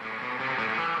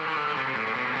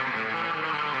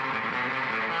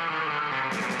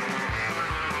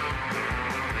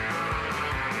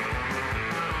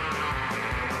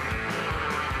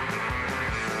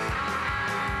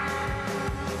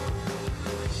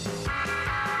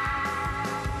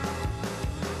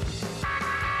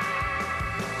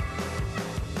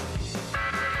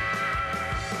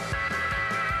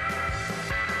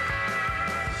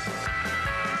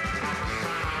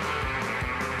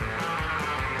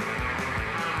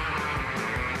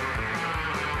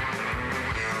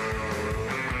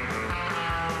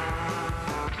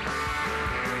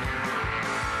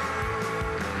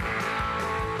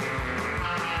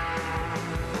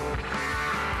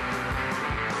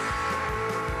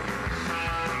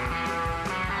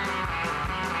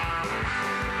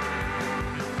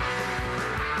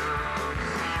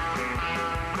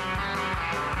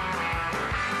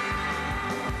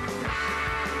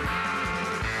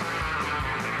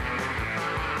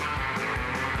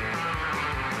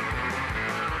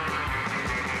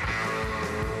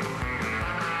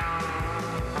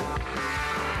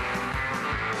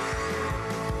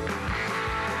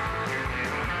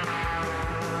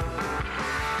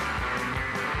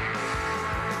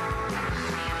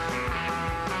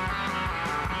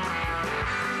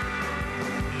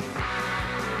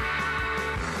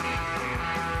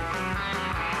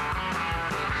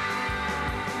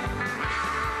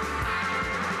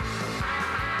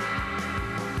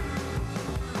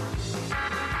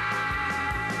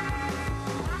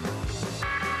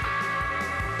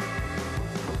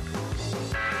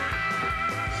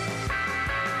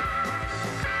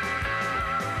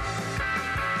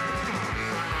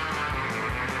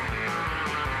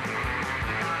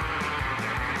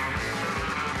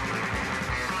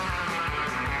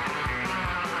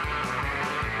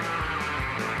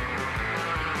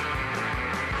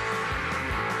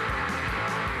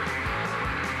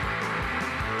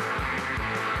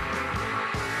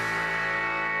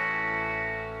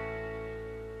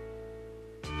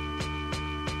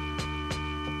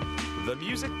 The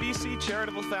Music BC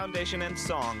Charitable Foundation and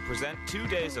Song present 2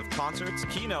 days of concerts,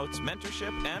 keynotes,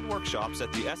 mentorship, and workshops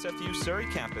at the SFU Surrey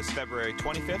campus February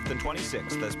 25th and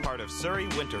 26th as part of Surrey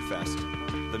Winterfest.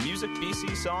 The Music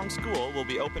BC Song School will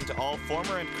be open to all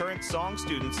former and current song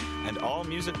students and all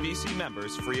Music BC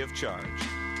members free of charge.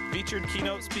 Featured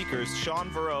keynote speakers Sean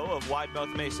Verow of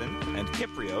Widemouth Mason and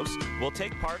Kiprios will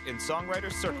take part in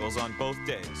songwriter circles on both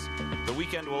days. The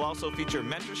weekend will also feature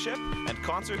mentorship and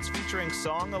concerts featuring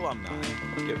song alumni.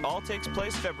 It all takes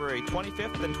place February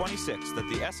 25th and 26th at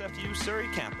the SFU Surrey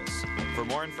campus. For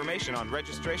more information on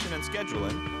registration and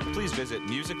scheduling, please visit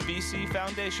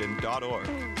musicbcfoundation.org.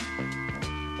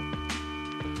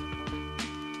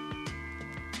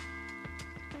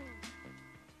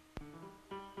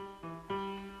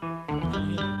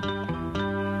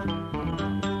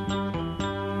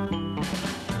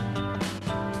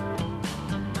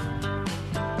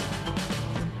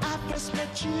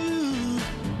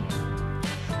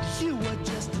 You were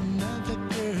just another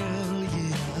girl,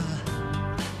 yeah.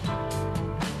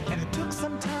 And it took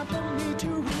some time for me to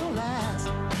realize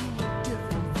you were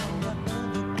different from the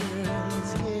other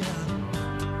girls, yeah.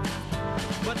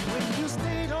 But when you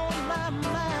stayed on my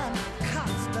mind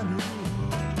constantly,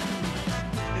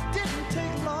 it didn't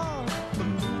take long for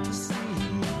me to see.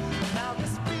 Now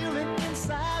this feeling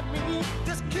inside me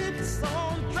just keeps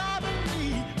on driving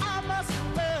me. I must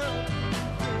love,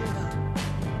 yeah.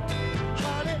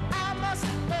 Honey, I must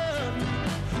love you.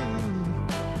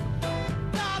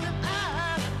 Darling, I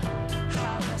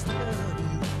must love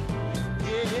you.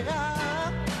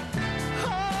 Yeah.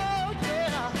 Oh,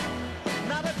 yeah.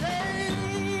 Not a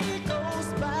day goes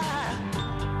by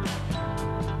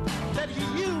that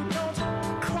you don't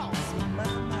cross my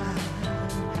mind.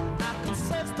 I can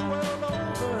search the world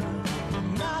over,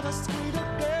 not a sweeter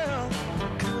girl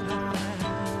could I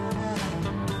find.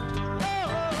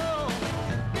 Oh,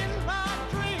 in my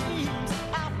dreams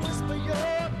I whisper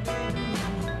your name.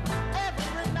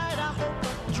 Every night I hope a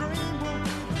dream will be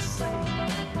the same.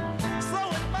 So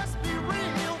it must be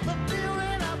real, the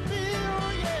feeling I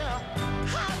feel, yeah.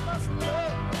 I must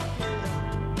love you,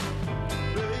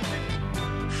 baby.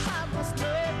 I must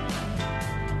love you.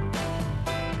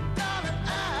 Darling, I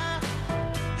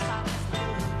must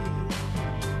love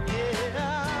you,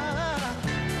 yeah.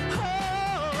 Oh,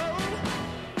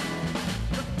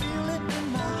 the feeling in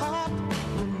my heart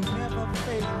will never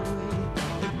fade away.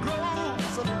 It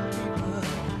grows a little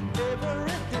deeper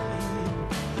every day.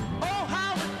 Oh,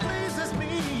 how it pleases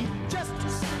me just to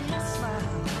see you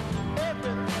smile.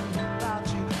 Everything about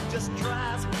you just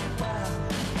drives me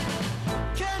wild.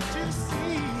 Can't you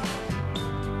see,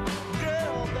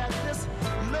 girl, that this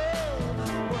love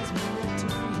was meant to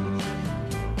be?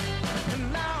 And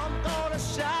now I'm gonna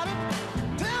shout it,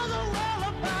 tell the world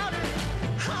about it.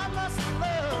 I must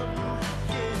love you,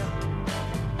 yeah.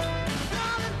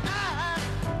 Darling,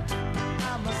 I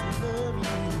must love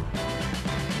you.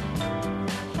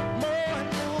 More and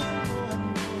more and more and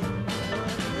more.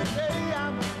 Every day I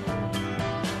must love you.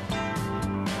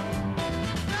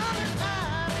 Darling,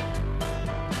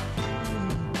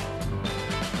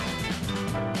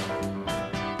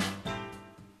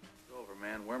 It's over,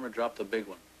 man. Wormer dropped the big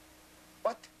one.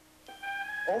 What?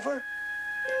 Over?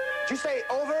 Did you say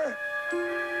over?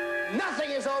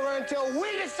 Nothing is over until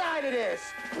we decide it is.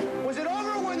 Was it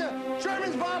over when the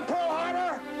Germans bombed Pearl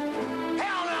Harbor?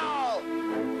 Hell no!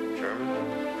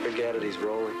 Sherman? Forget it, he's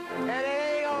rolling. And it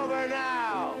ain't over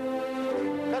now.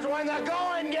 Because when the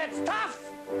going gets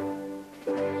tough,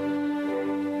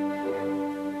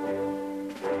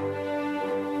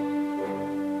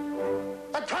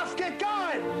 the tough get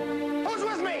going. Who's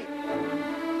with me?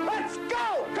 Let's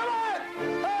go! Come on!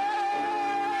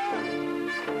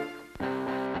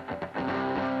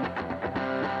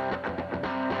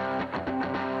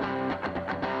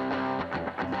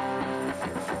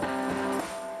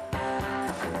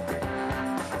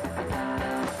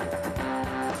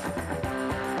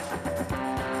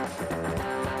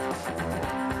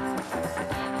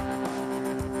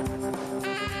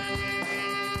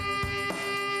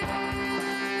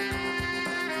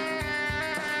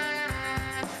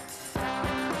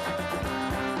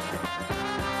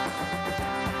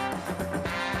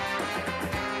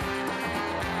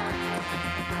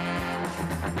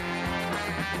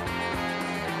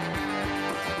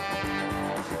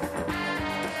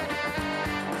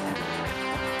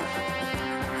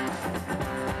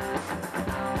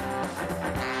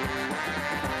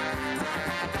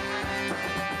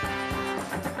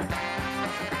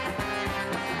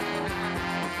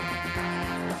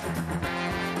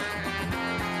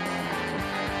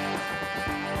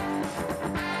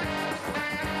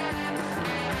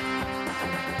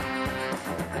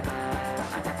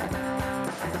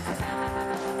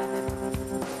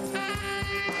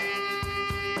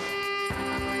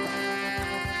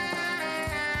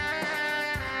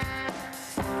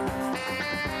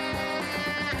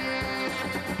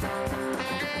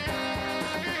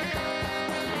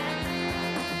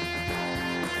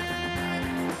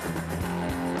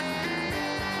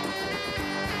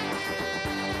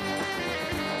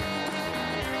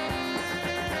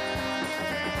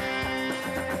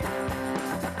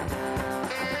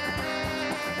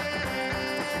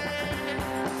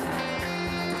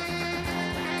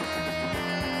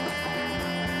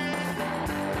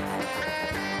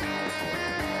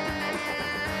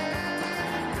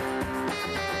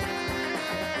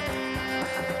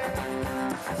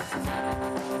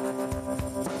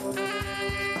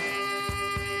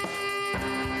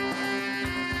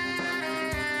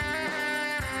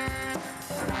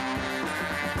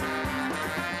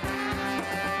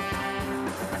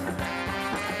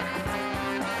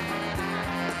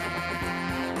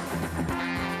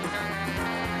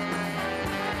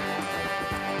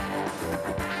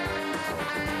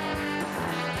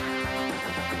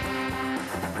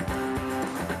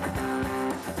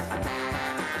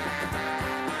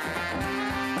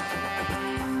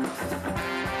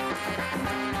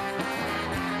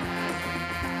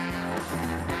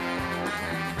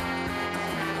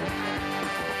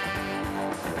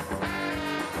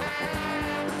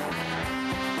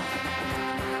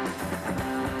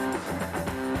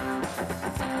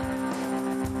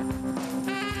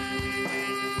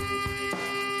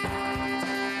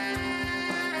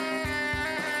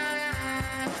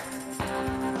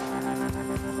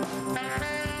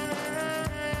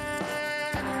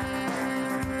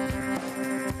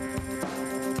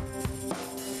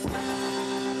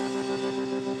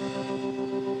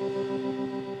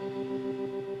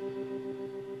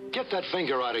 Get that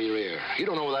finger out of your ear. You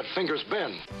don't know where that finger's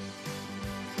been.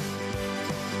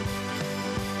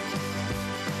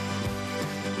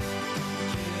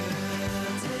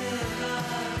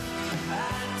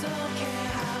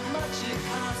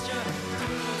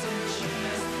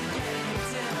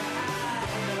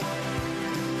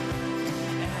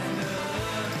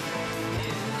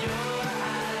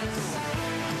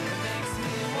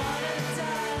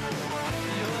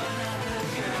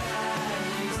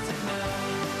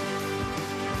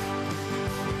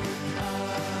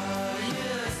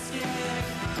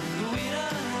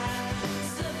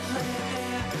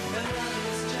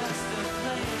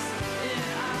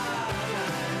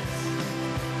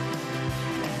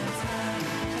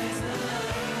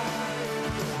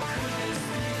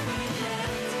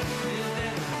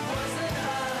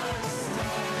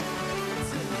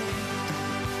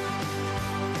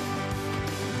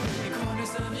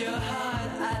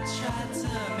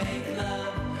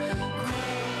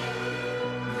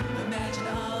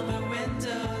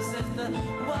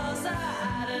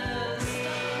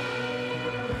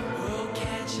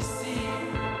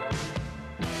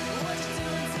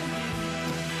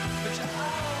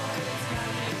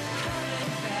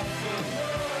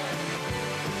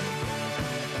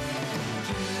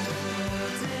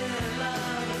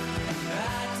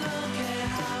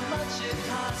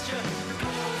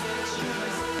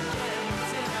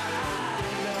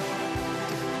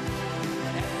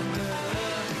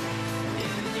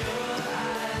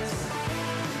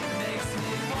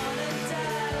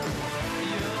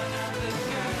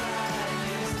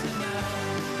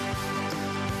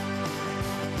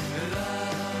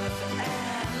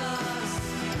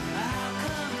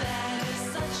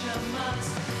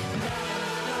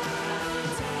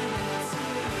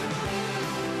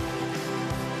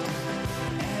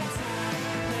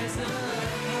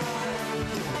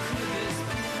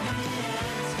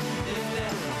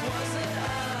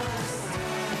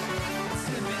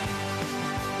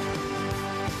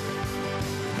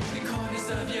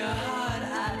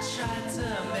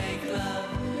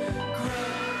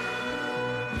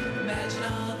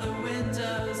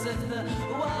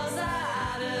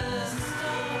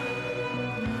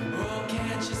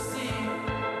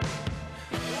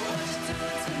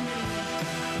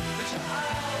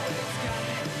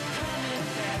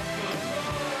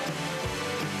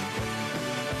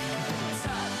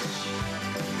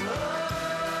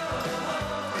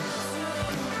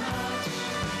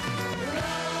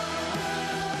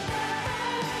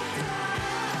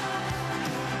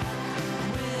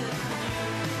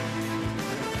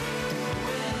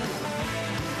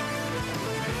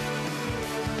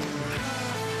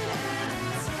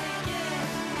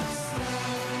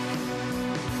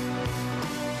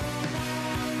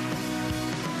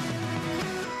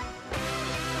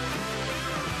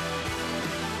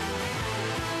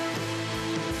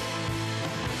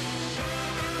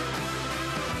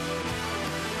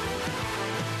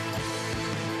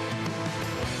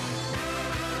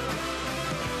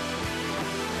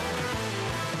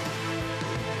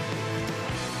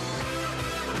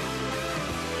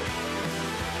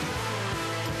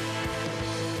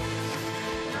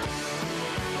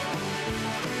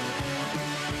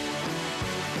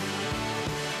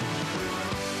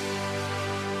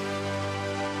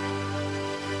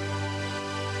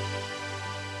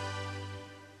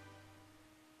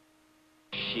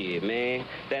 Shit, man.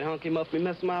 That hunky must be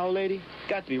messing my old lady.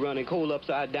 Got to be running coal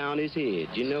upside down his head,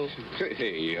 you know?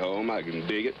 Hey, home, I can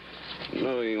dig it.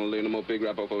 No, he ain't gonna lay no more big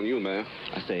rap up on you, man.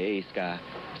 I say, hey, Sky.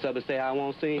 Somebody say I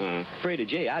won't sing? Freddie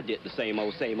J, I did the same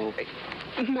old, same old. Hey,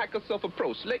 knock yourself a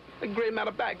pro slick. The great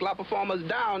matter back, lot performers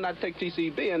down, not take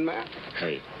TCB in, man.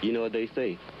 Hey, you know what they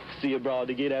say? See a broad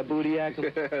to get that booty yak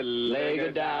 'em? Leg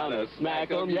her down or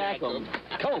smack 'em, yak 'em.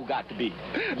 Cole got to be.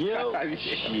 You know?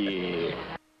 Shit.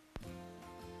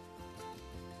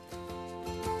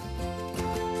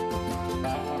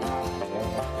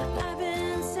 I've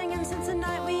been singing since the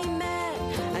night we met.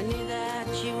 I knew that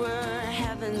you were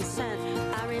heaven sent.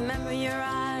 I remember your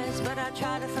eyes, but I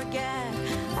try to forget.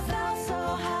 I felt so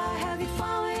high, have you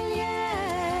fallen yet?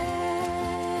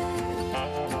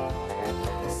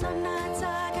 Some nights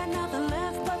I got nothing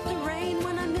left but the rain.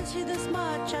 When I miss you this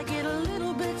much, I get a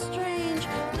little bit strange.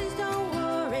 Please don't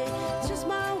worry, it's just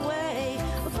my way.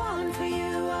 I'm falling for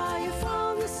you, are you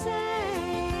falling the same?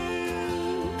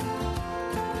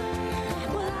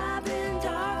 Well, I've been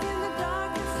dark in the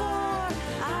dark before.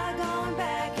 I've gone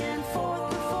back and forth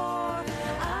before.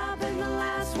 I've been the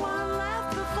last one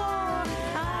left before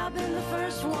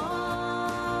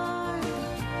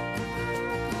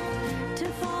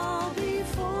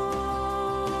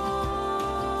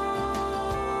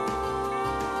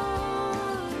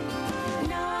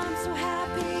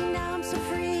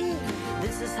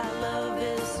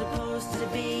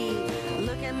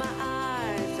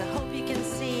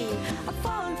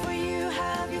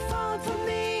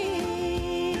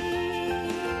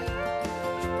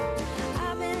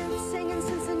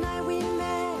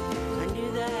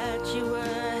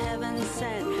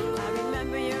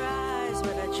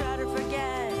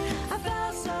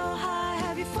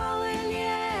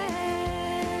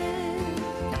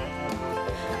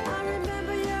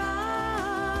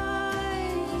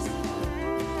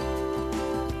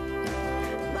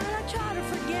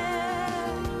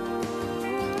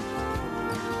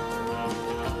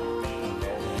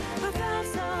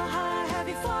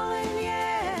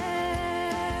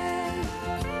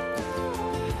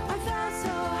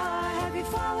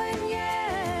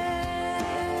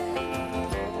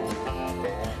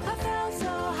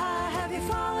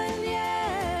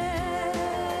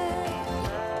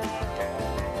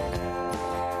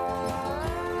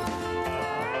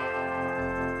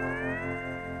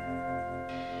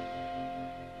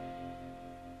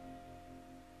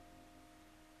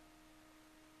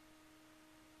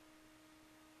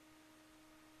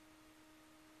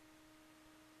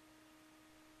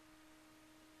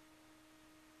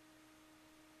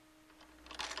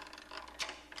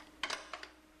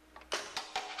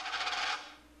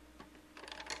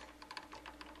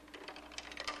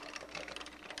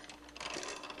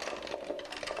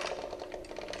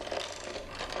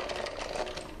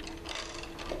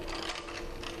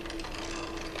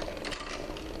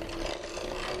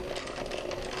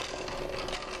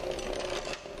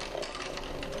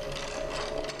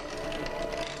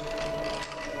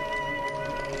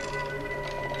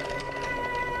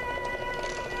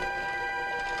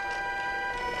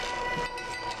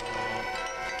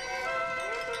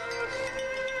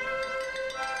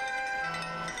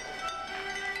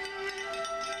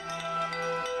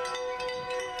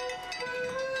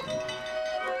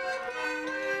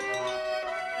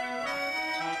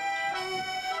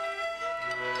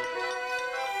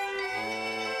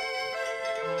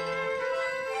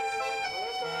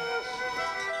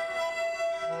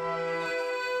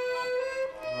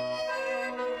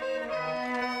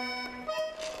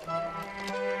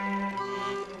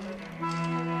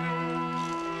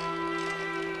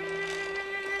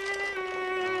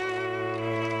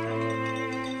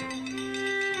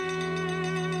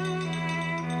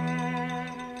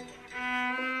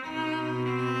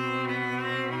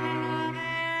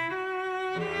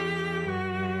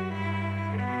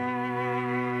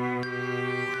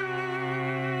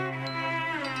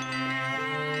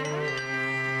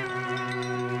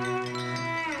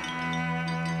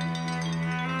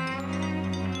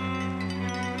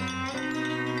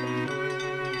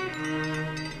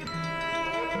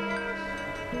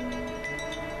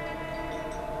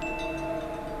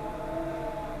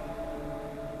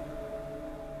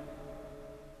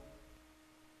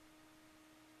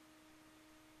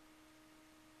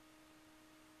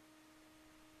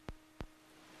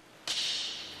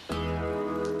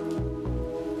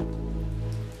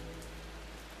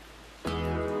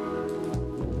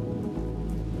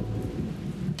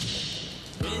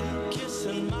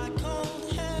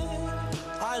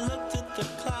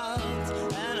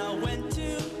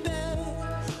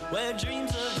where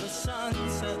dreams of the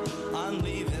sunset I'm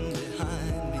leaving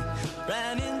behind me.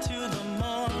 Ran into the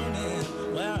morning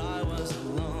where I was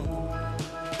alone.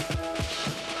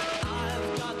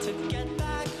 I've got to get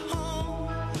back home.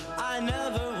 I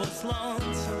never was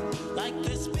lonesome like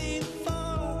this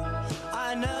before.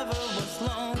 I never was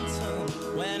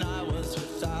lonesome when I was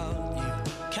without you.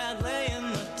 Can't lay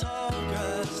in the tall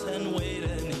grass and wait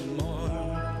anymore.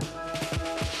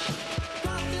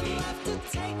 Nothing left to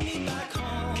take me back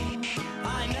home.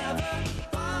 I never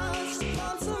was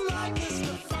lonesome like this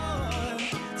before.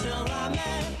 Till I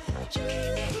met you.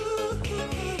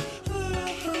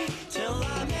 Till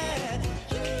I met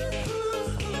you.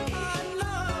 I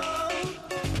know.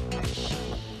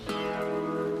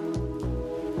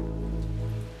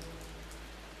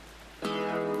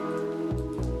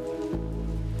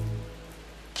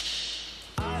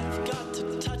 I've got to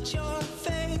touch your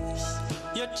face,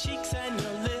 your cheeks and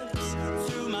your lips,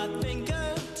 through my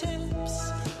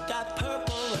fingertips. That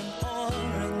purple and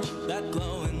orange that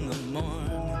glow in the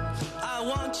morning. I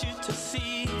want you to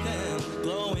see them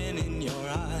glowing in your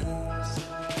eyes.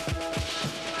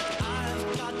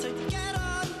 I've got to get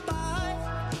on by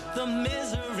the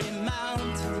misery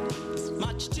mountain. It's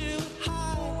much too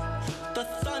high. The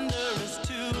thunder is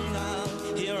too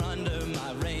loud here under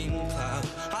my rain cloud.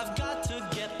 I've got to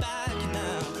get back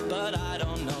now, but I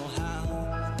don't know how.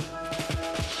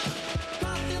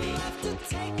 Nothing left to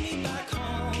take me back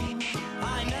home.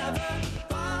 I never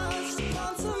was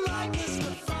lonesome like this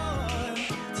before.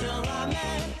 Till I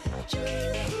met you.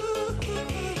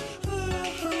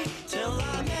 Till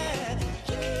I met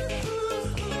you.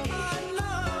 I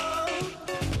know.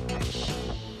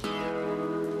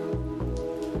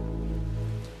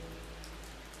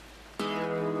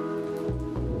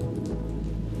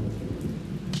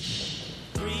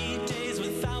 3 days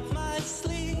without my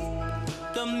sleep.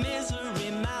 The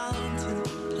misery mountain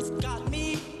has got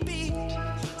me beat.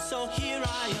 So here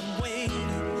I am waiting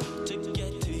to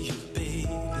get to you, baby.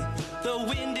 The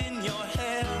wind in your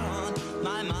hair on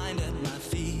my mind and my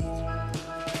feet.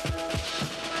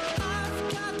 I've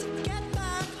got to get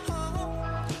back home.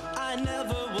 I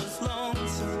never was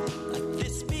lonesome like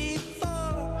this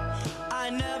before. I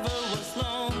never was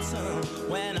lonesome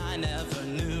when I never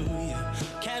knew you.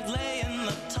 Can't lay in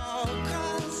the tall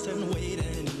grass and wait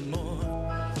anymore.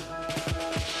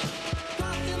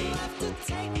 Nothing left to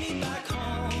take me back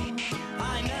home.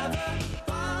 I never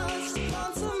was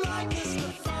lonesome like this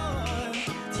before.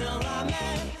 Till I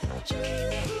met you.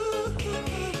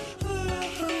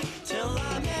 Till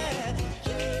I met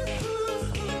you.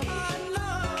 I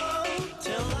know.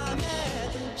 Till I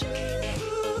met you.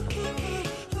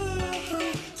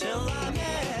 Till I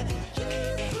met you.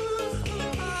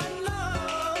 I know.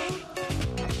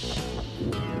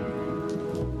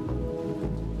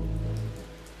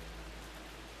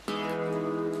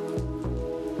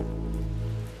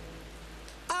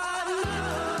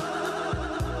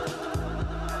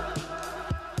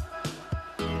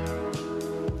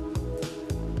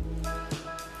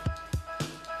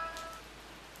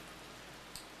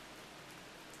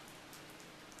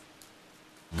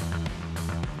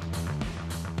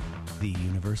 The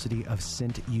University of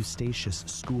St. Eustatius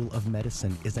School of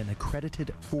Medicine is an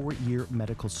accredited 4-year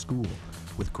medical school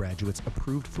with graduates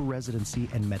approved for residency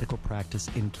and medical practice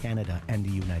in Canada and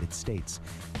the United States.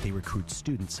 They recruit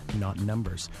students, not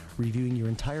numbers, reviewing your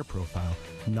entire profile,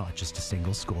 not just a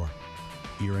single score.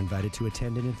 You're invited to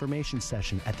attend an information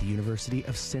session at the University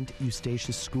of St.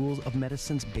 Eustatius School of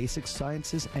Medicine's Basic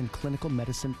Sciences and Clinical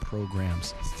Medicine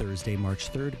programs. Thursday, March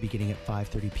 3rd, beginning at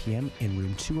 5:30 p.m. in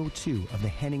room 202 of the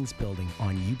Hennings Building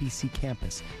on UBC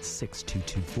campus,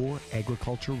 6224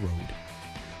 Agriculture Road.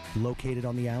 Located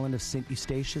on the island of St.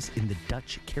 Eustatius in the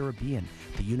Dutch Caribbean,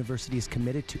 the university is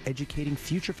committed to educating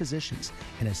future physicians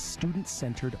in a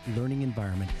student-centered learning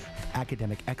environment with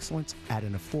academic excellence at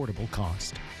an affordable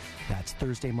cost. That's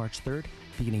Thursday, March 3rd,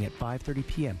 beginning at 5:30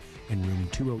 p.m. in room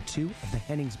 202 of the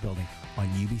Hennings Building on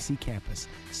UBC campus,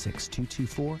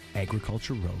 6224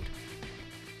 Agriculture Road.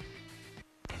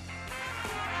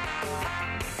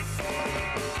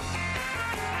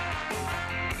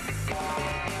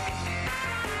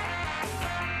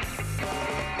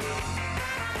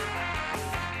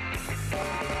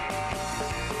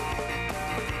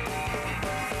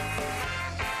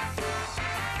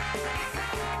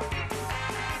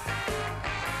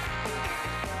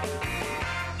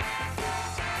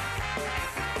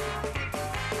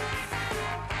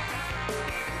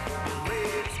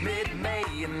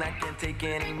 and I can't take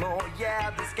anymore. Yeah,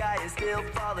 the sky is still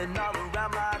falling all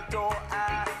around my door.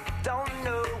 I don't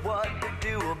know what to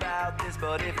do about this,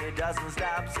 but if it doesn't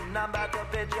stop soon, I'm about to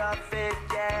pitch a fit,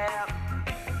 yeah.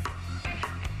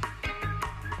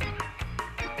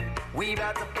 We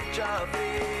about to put your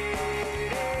feet.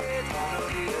 It's gonna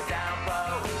be a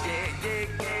downfall. Yeah, yeah,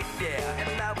 yeah, yeah.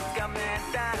 And now it's coming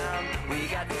down. We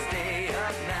got to stay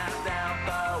up now,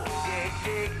 downfall. Yeah,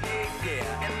 yeah, yeah,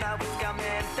 yeah. And now it's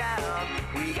coming down.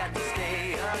 We got to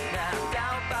stay up now,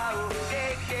 downfall.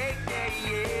 Yeah, yeah,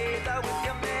 yeah, yeah. Now it's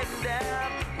coming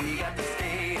down. We got to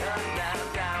stay up now,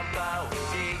 downfall.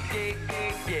 Yeah, yeah,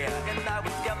 yeah, yeah. And now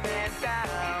it's coming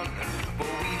down. But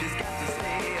we just got to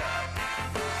stay up.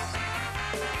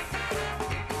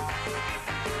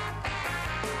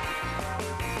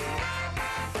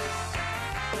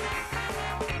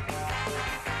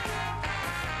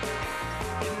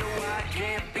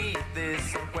 Can't beat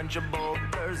this unquenchable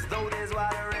thirst. Though there's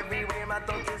water everywhere, my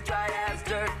throat is dry as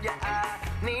dirt. Yeah, I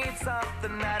need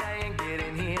something that I ain't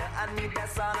getting here. I need that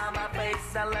sun on my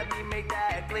face. Now let me make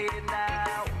that clear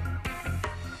now.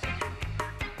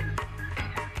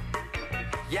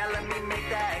 Yeah, let me make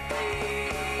that clear.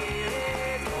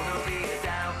 It's gonna be a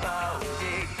downfall.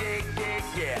 Yeah, yeah,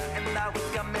 yeah, yeah. And now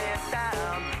it's coming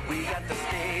down. We got to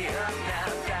stay up now,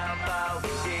 downfall.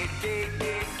 Yeah, yeah,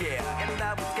 yeah, yeah. And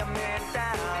now it's coming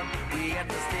down. We got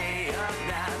to stay up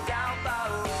now,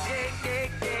 downfall. Yeah, yeah,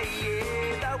 yeah,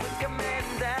 yeah. Now it's coming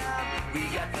down. We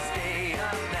got to stay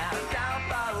up now,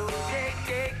 downfall. Yeah,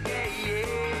 yeah, yeah,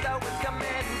 yeah. Now it's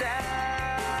coming down. Yeah,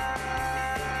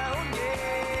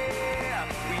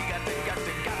 we got to stay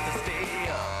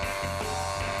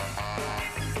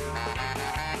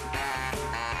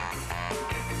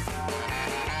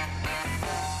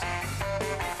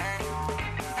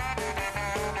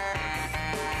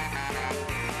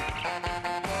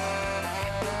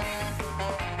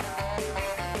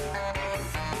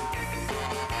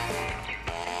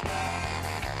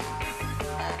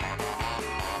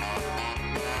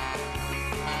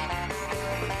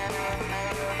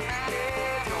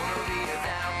It's gonna be a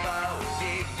downfall.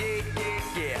 Yeah, yeah,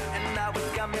 yeah, yeah. And now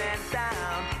it's coming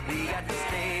down. We got to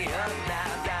stay up now,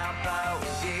 downfall.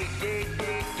 Yeah, yeah,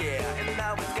 yeah, yeah. And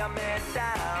now it's coming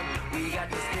down. We got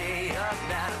to stay up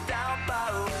now,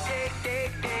 downfall. Yeah, yeah,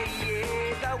 yeah,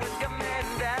 yeah. Now it's coming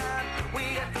down. We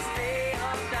got to stay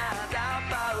up now,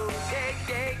 downfall. Yeah,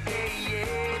 yeah, yeah,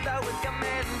 yeah. Now it's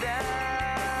coming down.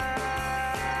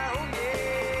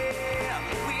 Yeah,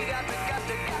 we got to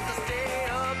stay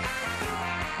up.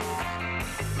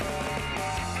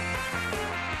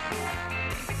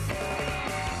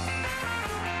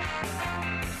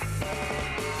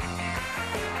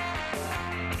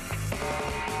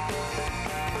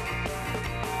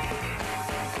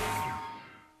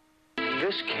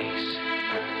 This case,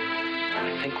 I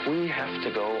think we have to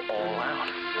go all out.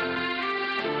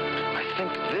 I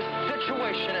think this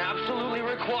situation absolutely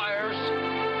requires a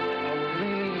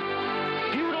really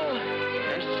futile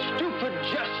and stupid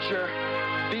gesture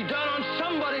be done on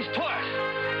somebody's part.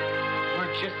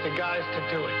 We're just the guys to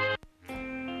do it.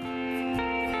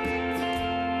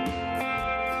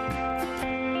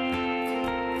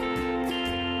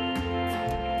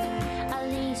 At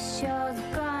least you're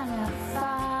gonna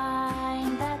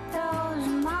find that those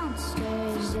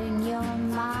monsters in your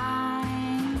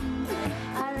mind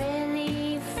are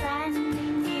really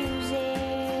friendly muses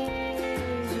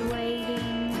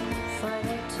waiting for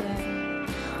their turn.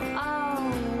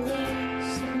 Oh, at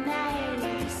least it may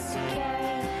be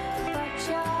scary, but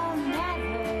you'll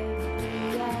never be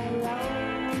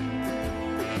alone.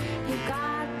 You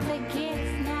got the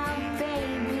gift now,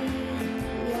 baby.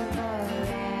 You're the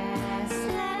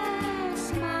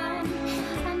restless man,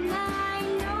 and I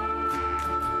know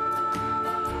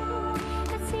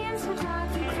it seems so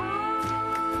dark and cold,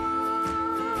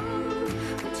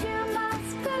 but you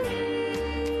must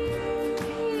believe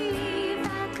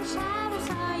that the shadows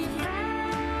are your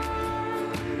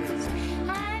friends,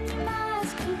 and you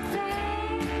must keep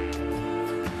faith,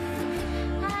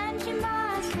 and you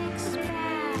must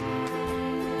expect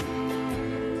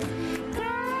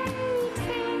great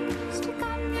things to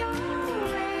come your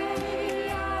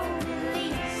way. Oh,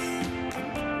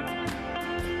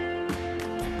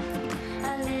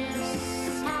 at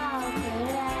least how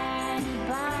could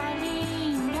anybody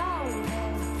know the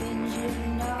things you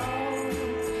know?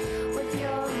 With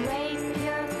your rape,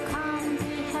 your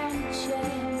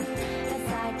comprehension, it's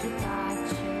like you got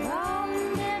your own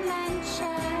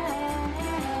dimension.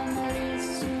 At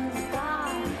least you've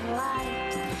got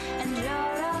light, and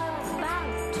you're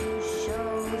about to show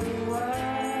the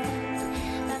world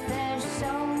that there's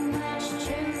so much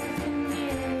truth and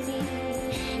beauty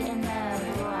in the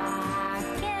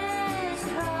blackest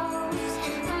rose.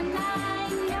 And I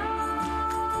know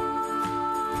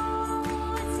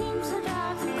it seems so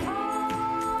dark and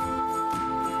cold,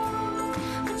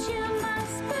 but you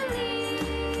must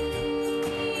believe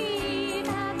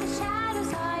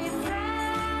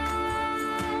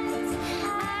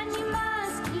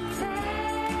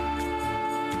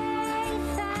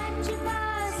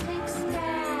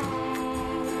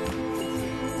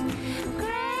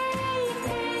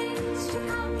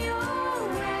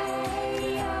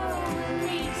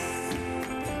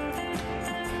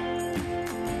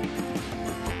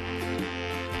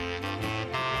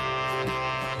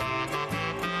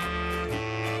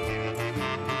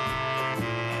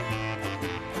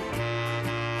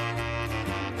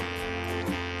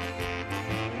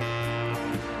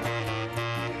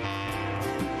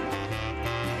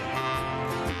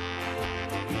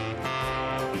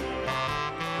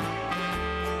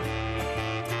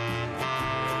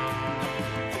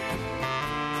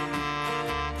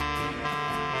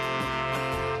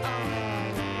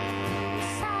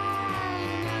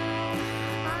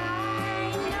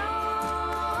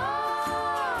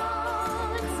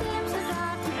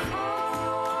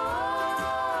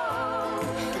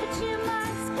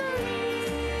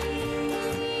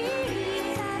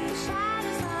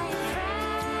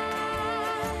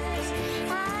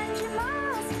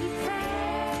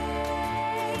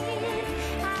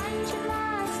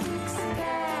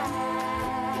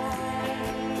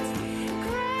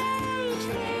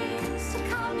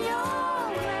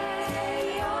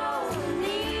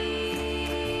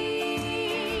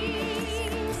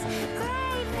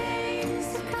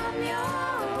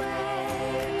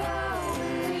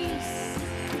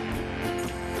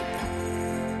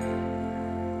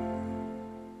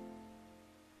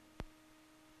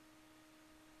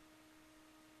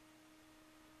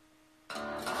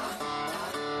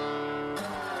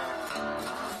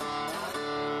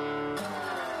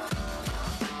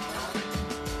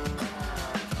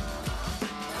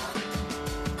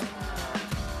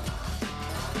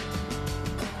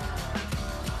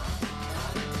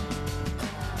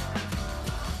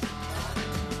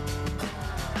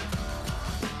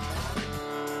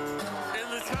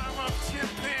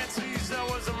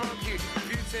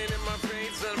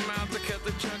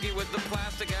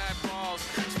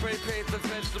paint the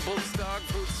vegetables, dog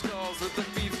food stalls with the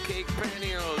beefcake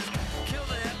pantyhose. Kill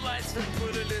the headlights and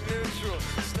put it in neutral.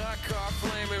 Stock car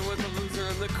flaming with the loser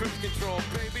and the cruise control.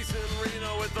 Babies in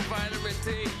Reno with the vitamin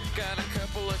D. Got a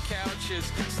couple of couches,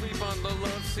 sleep on the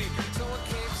love seat. Someone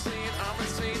came saying I'm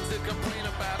insane to complain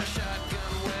about a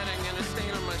shotgun wedding and a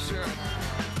stain on my shirt.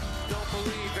 Don't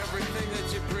believe everything that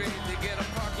you breathe. You get a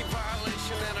parking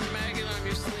violation and a maggot on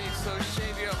your sleeve. So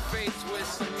shave your face with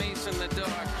some mace in the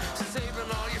dark.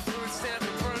 Saving all your food stamps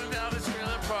and burning down the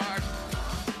trailer park.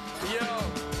 Yo,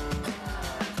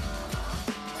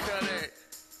 cut it.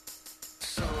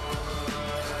 So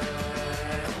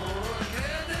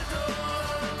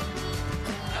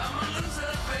I'm a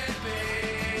loser, baby.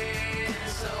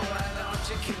 So why don't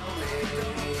you kill me?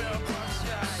 Double bell box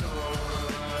shot. So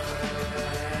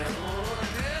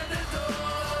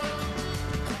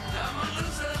I'm a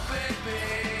loser, baby.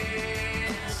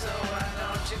 So why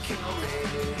don't you kill me?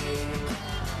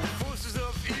 Forces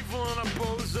of evil and a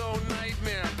bozo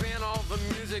nightmare. Ban all the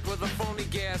music with a phony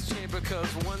gas chamber.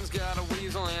 Cause one's got a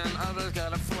weasel and other's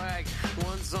got a flag.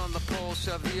 One's on the pole,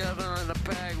 shove the other in the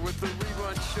bag. With the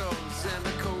rerun shows and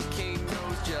the cocaine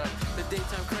nose job. The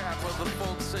daytime crap of the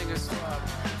folk singer slub.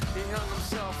 He hung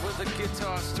himself with a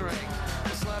guitar string. A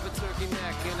slab of turkey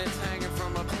neck and it's hanging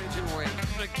from a pigeon wing.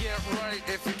 To get right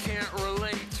if you can't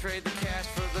relate. Trade the cash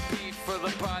for the beat, for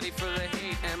the body, for the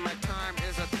hate. And my time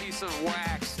is a piece of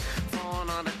wax falling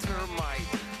on a termite.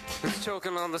 It's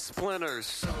choking on the splinters.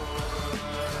 So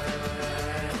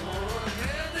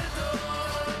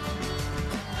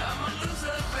I'm a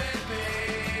loser, baby.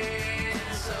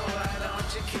 So why don't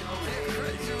you kill me?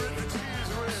 Crazy with the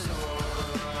cheese whiz. So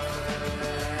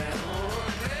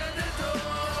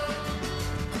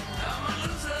I'm a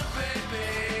loser, baby.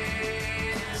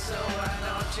 So why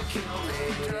don't you kill me?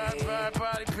 Drive-by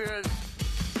body pierce.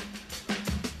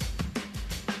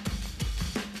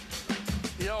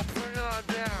 Yo, bring it on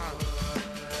down.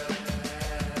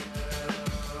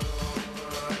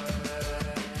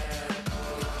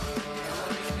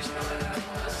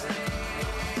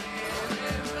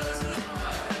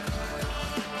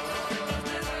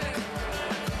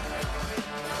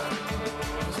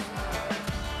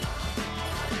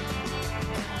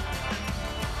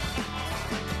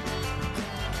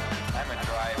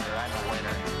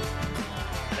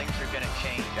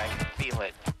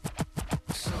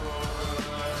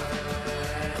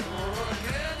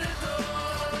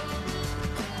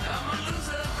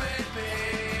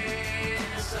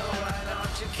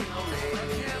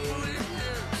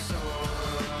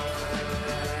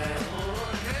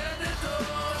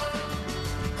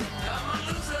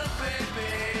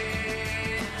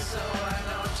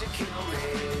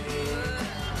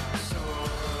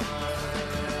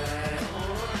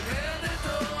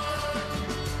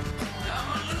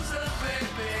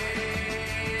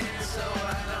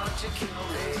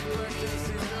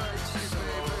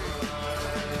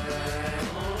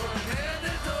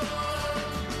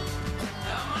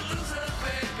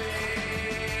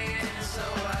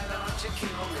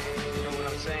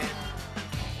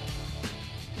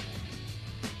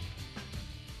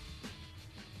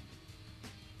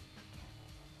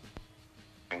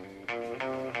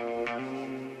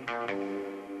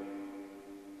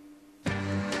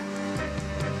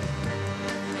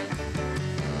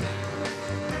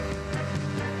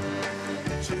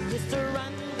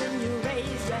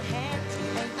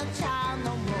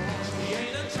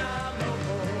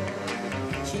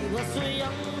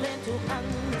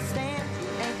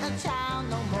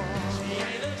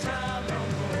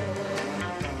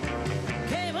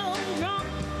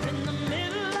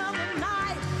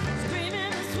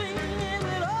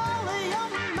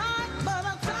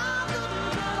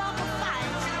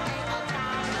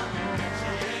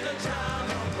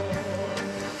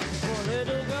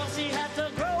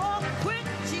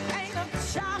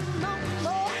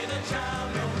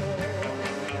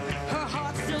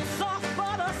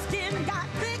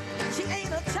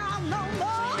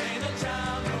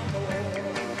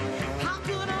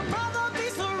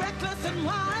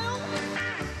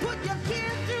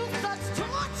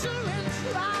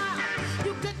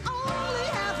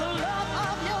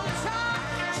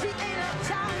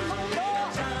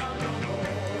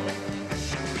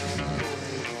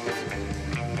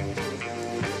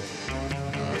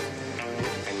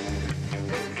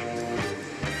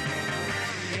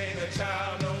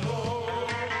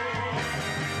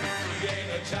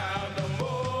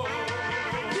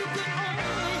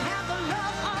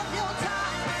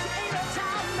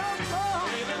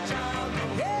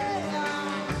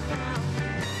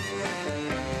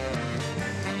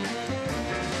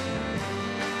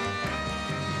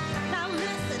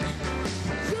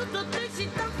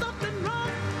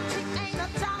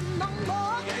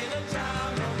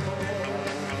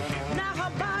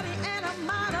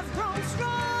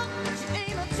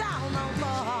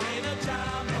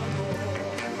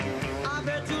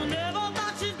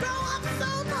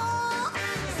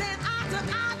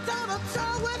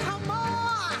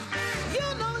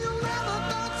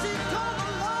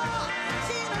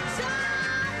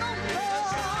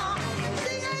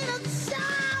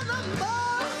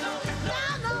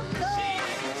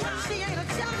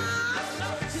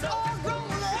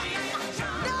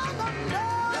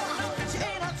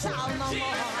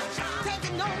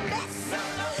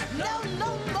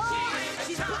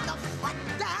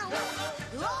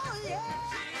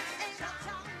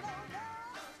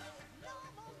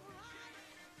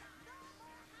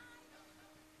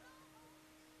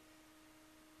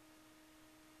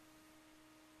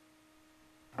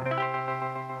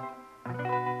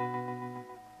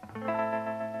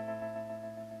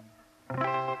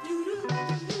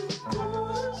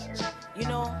 You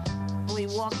know, when we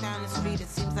walk down the street, it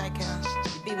seems like you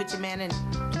be with your man and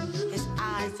his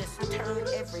eyes just turn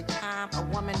every time a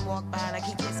woman walk by, like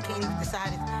he just can't even decide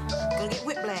he's gonna get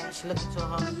whiplash looking to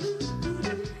her.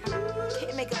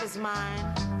 Can't make up his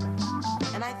mind.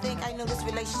 And I think I know this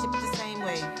relationship is the same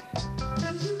way.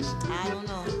 I don't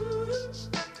know.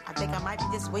 I think I might be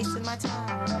just wasting my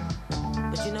time.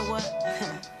 But you know what?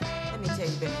 Let me tell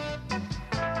you, baby.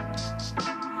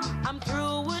 I'm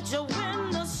through with your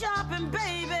window shopping,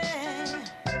 baby.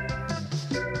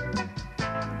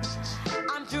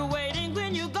 I'm through waiting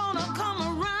when you're gonna come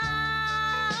around.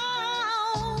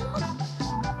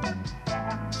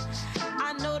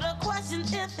 I know the question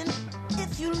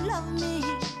if you love me.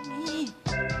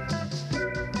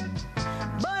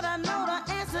 But I know the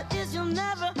answer is you'll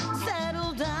never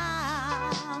settle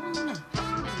down.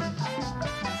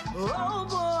 Oh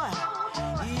boy,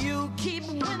 you keep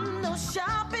window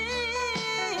shopping.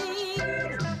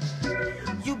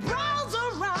 You browse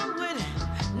around with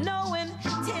no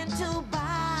intent to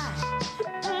buy.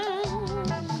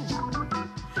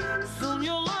 Soon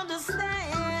you'll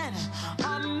understand,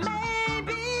 or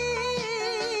maybe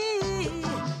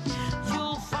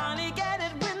you'll finally get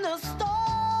it when the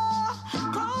store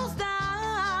closed down.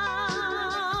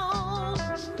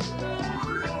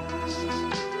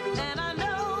 And I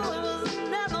know it was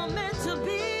never meant to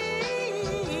be.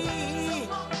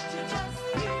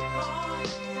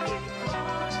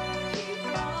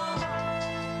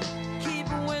 Keep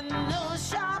window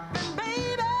shopping,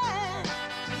 baby.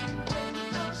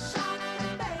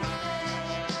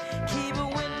 Keep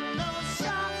window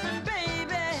shopping,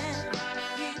 baby.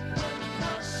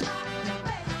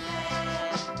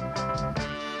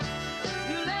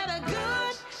 You let a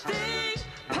good thing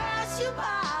pass you by.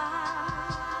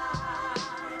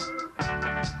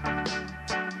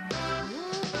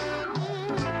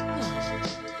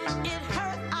 It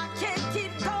hurt, I can't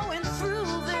keep going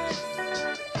through this.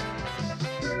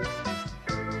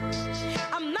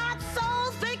 I'm not so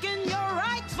thinking you're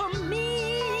right for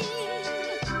me.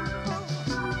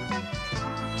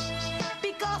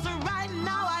 Because right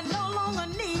now I no longer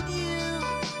need you.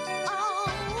 Oh,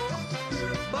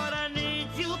 but I need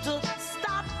you to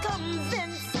stop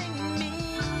convincing me.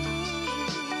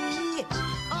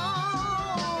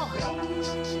 Oh,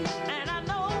 and I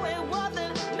know it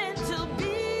wasn't meant to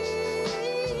be.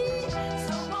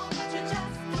 So won't you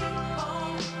just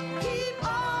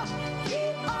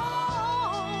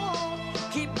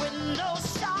keep window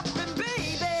shopping,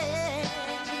 baby.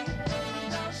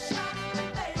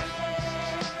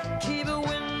 Keep a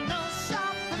window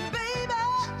shopping, baby.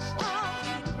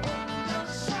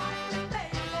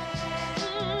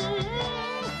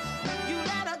 You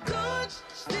let a good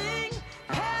thing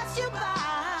pass you by.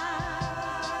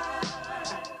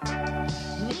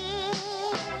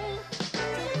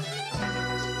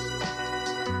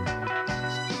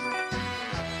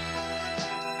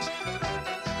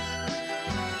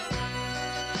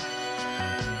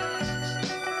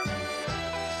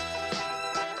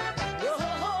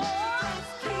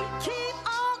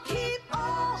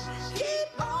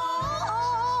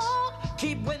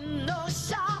 Keep window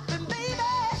shopping, baby.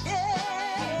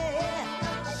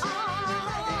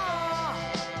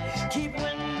 Keep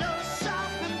window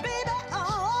shopping, baby.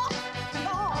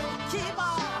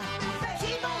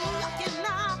 Keep on looking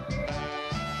now.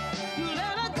 You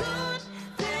let a good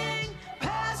thing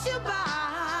pass you by.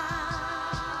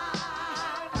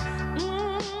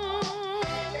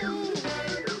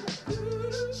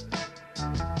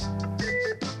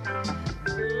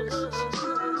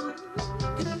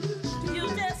 You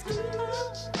just keep on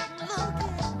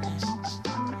looking.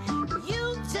 You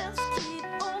just keep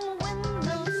on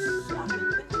window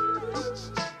shopping,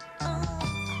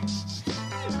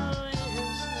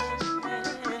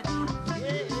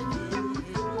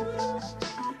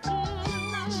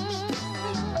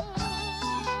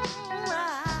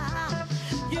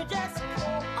 you just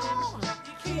keep on. You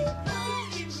keep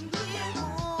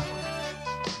on.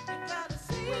 You gotta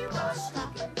see what's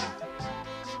happening.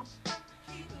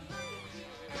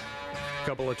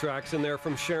 Couple of tracks in there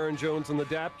from Sharon Jones and the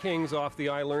Dap Kings off the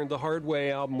I Learned the Hard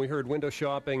Way album. We heard Window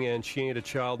Shopping and She Ain't a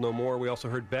Child No More. We also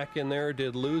heard Beck in there,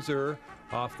 did Loser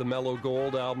off the Mellow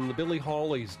Gold album. The Billie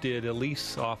Hollies did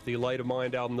Elise off the Light of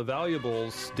Mind album. The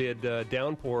Valuables did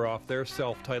Downpour off their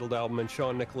self-titled album. And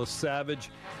Sean Nicholas Savage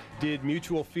did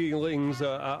Mutual Feelings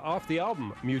off the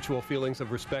album Mutual Feelings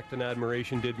of Respect and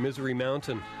Admiration, did Misery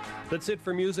Mountain. That's it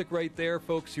for music right there,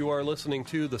 folks. You are listening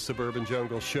to The Suburban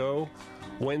Jungle Show.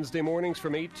 Wednesday mornings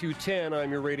from 8 to 10.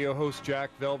 I'm your radio host, Jack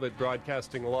Velvet,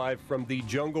 broadcasting live from the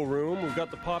Jungle Room. We've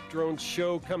got the Pop Drones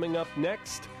show coming up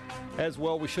next. As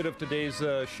well, we should have today's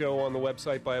show on the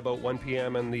website by about 1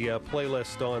 p.m. and the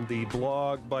playlist on the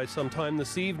blog by sometime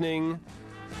this evening.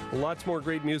 Lots more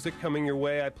great music coming your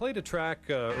way. I played a track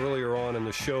earlier on in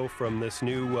the show from this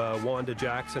new Wanda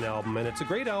Jackson album, and it's a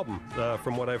great album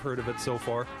from what I've heard of it so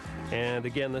far. And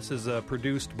again, this is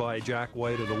produced by Jack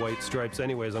White of the White Stripes.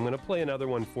 Anyways, I'm going to play another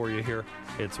one for you here.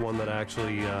 It's one that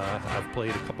actually I've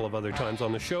played a couple of other times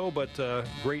on the show, but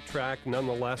great track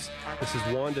nonetheless. This is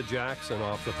Wanda Jackson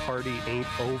off The Party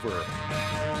Ain't Over.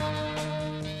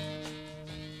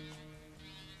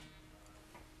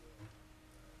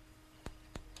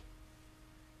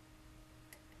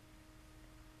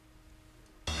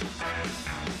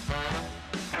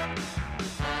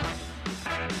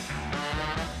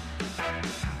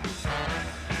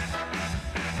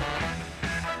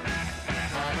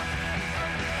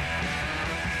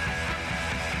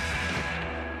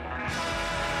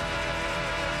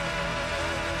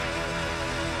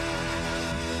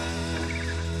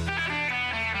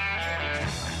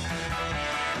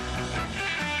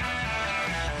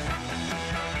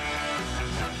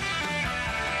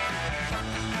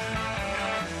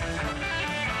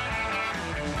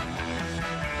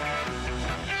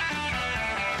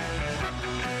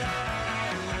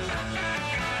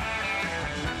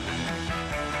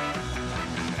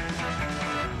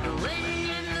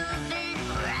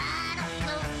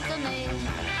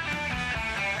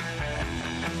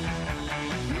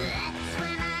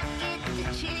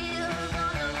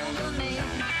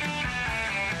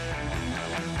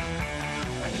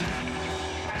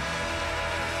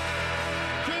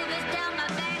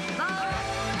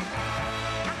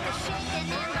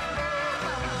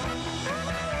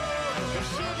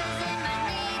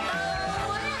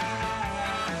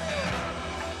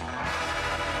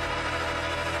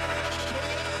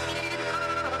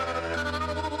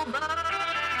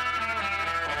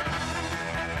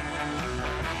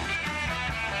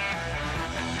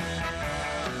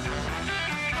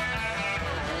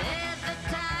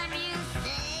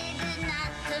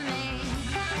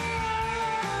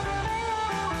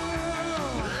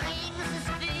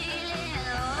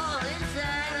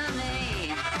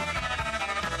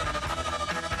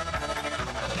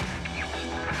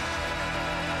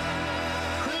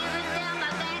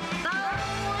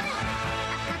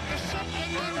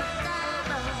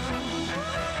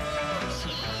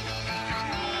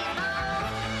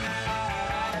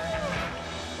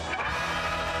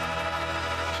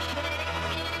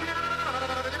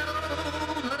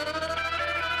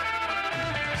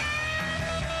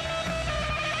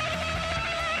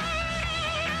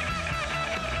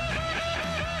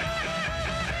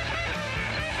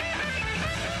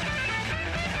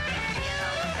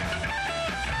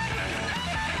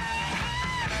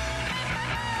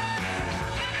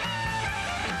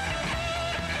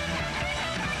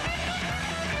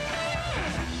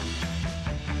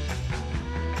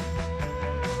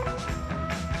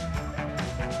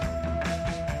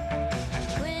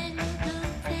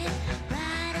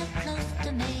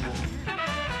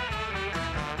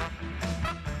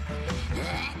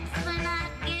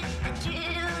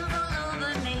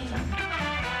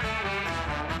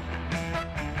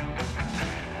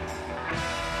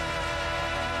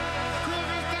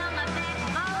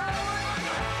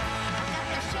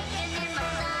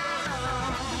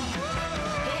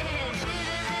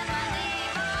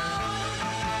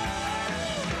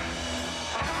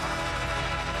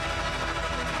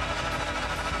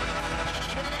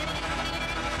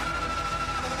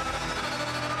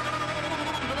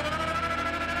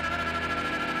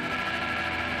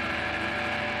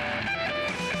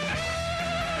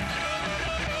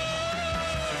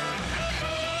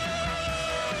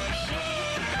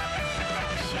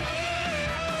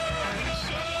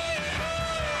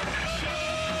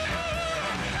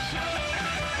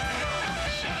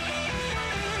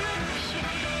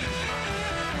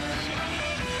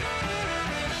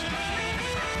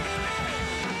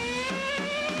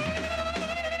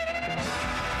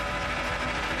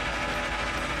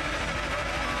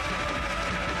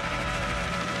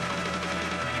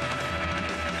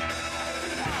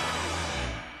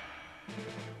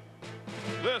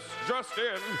 This just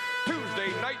in,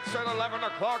 Tuesday nights at 11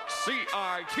 o'clock,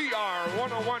 CITR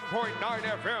 101.9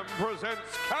 FM presents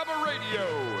Cabaret-Radio.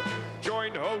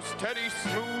 Join host Teddy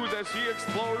Smooth as he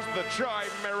explores the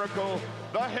chimerical,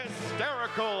 the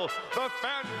hysterical, the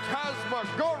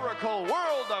phantasmagorical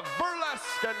world of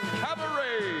burlesque and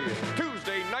cabaret.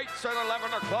 Tuesday nights at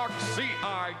 11 o'clock,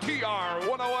 CITR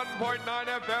 101.9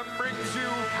 FM brings you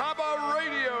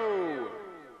Cabaret-Radio.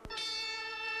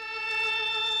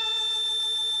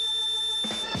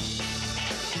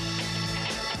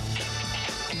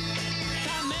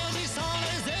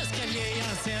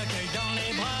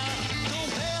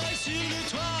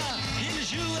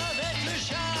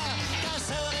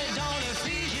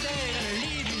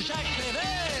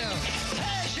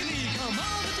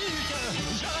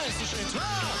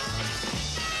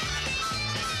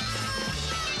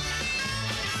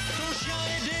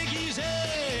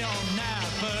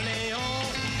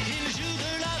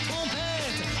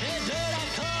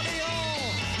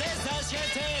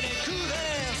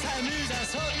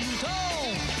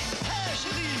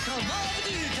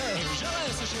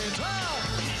 chez toi.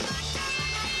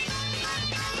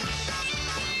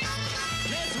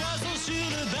 Les oiseaux sur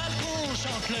le balcon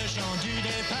chantent le chant du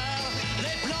départ.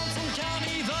 Les plantes sont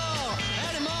carnivores,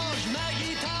 elles mangent ma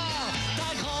guitare.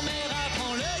 Ta grand-mère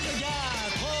apprend le yoga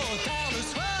trop tard le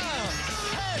soir.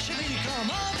 Hey chérie,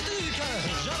 comment veux-tu que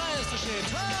je reste chez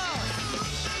toi?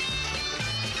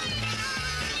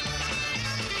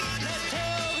 Les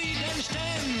théories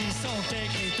d'Einstein sont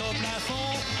écrites au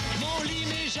plafond. Mon lit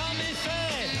n'est jamais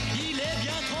fait, il est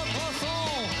bien trop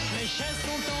profond. Les chaises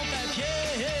sont en papier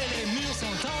et les murs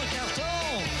sont en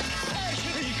carton. Hey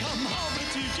chérie, comment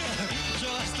veux-tu que je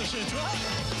reste chez toi?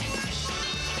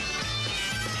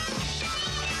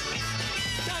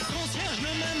 Ta concierge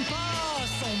ne m'aime pas,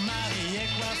 son mari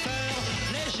est coiffeur.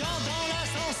 Les gens dans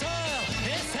l'ascenseur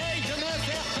essayent de me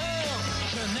faire peur.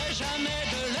 Je n'ai jamais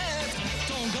de lettres,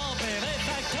 ton grand-père est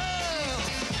facteur.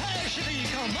 Hey chérie,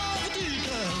 comment veux-tu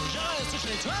que je reste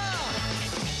chez toi?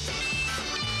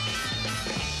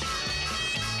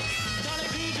 Dans les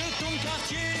rues de ton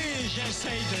quartier,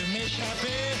 j'essaye de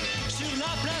m'échapper. Sur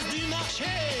la place du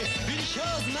marché, une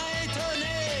chose m'a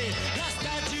étonné. La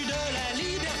statue de la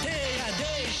liberté a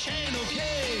des chaînes aux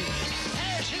pieds.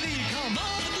 Hey chérie,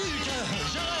 comment veux-tu que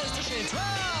je reste chez toi?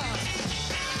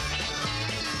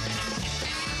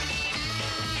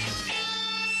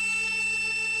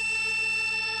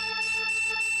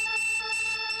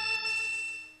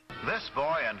 This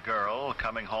boy and girl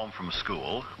coming home from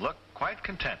school look quite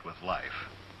content with life.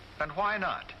 And why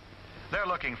not? They're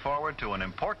looking forward to an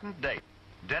important date,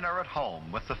 dinner at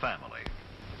home with the family.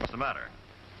 What's the matter?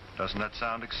 Doesn't that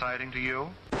sound exciting to you?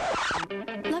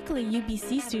 Luckily,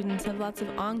 UBC students have lots of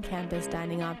on-campus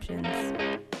dining options.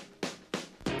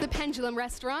 The Pendulum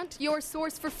Restaurant, your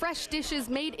source for fresh dishes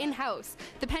made in-house.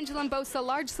 The Pendulum boasts a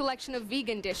large selection of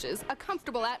vegan dishes, a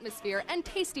comfortable atmosphere, and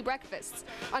tasty breakfasts.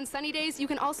 On sunny days, you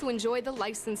can also enjoy the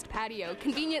licensed patio.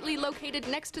 Conveniently located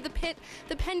next to the pit,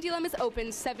 the Pendulum is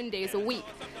open 7 days a week.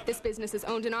 This business is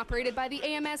owned and operated by the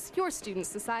AMS, your student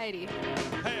society.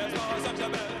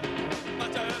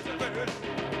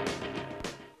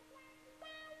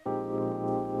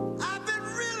 I've been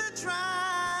really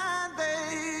trying,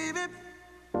 baby,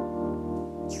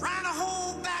 trying to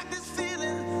hold back this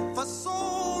feeling for so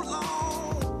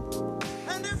long.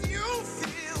 And if you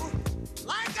feel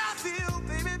like I feel,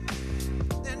 baby,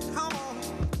 then come on.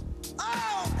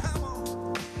 Oh, come on.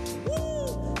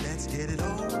 Woo! Let's get it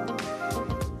on.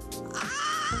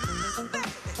 Ah, baby.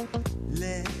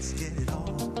 Let's get it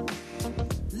on.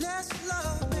 Let's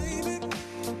love, baby.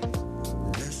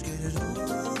 Let's get it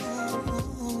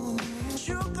on.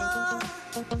 Sugar,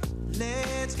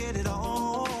 let's get it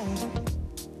on.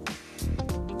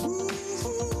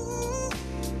 Ooh,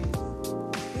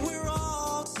 we're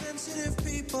all sensitive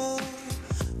people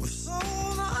with so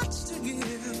much to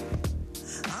give.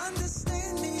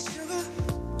 Understand me, sugar,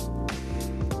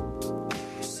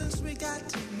 since we got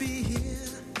to be here.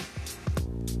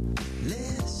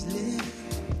 Let's live.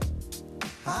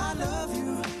 I love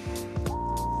you.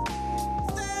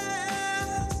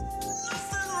 There's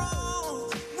nothing wrong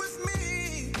with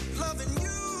me loving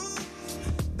you.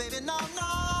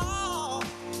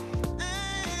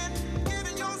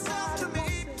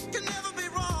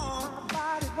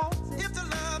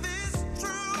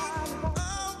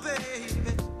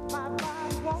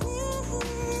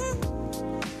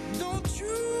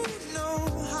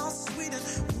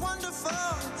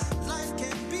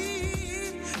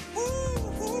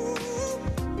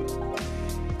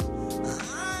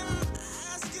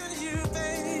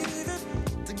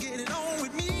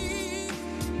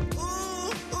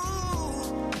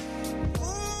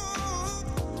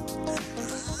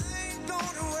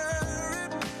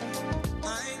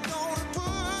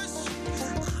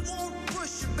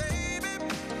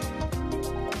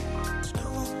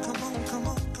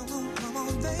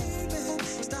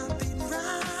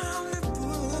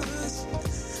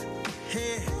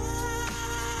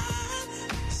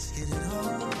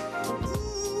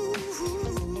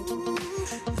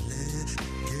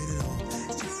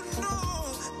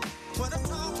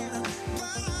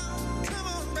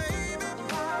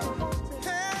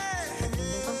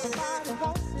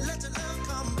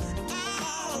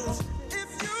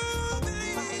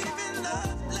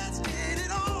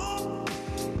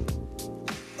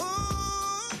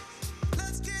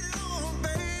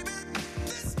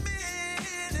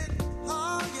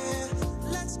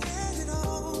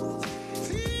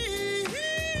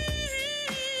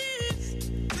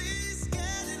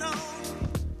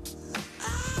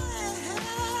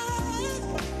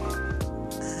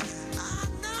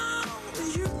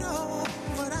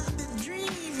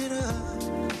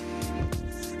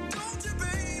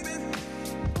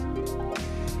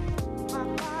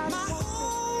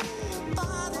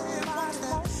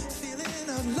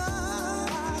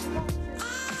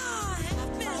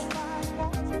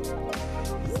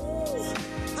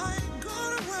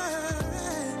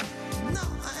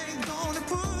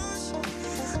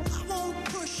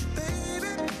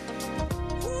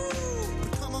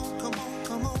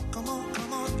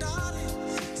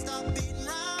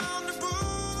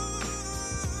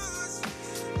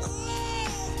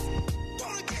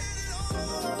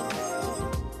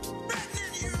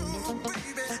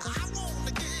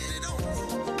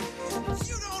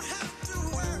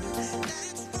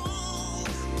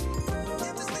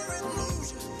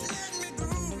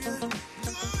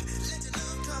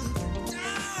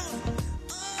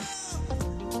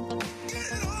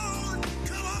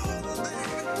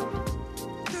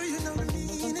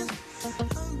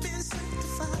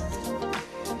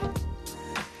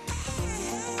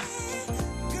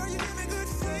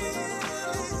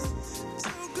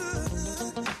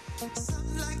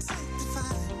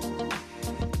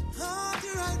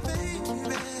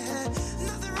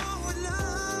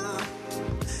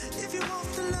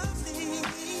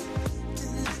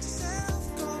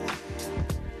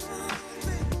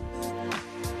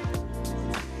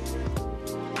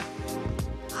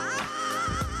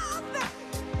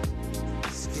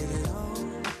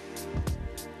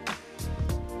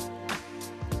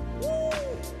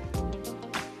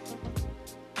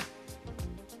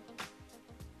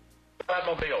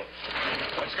 Batmobile.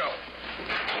 Let's go.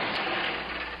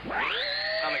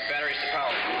 Atomic batteries to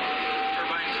power.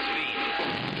 Turbines to speed.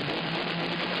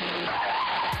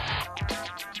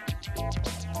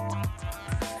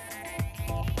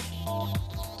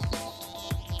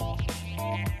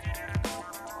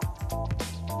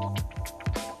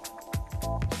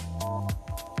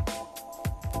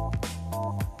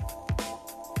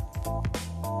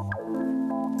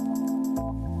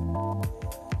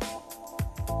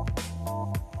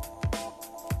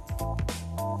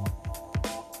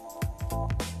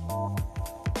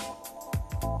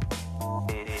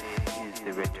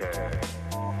 The return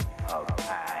of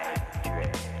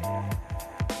Idris.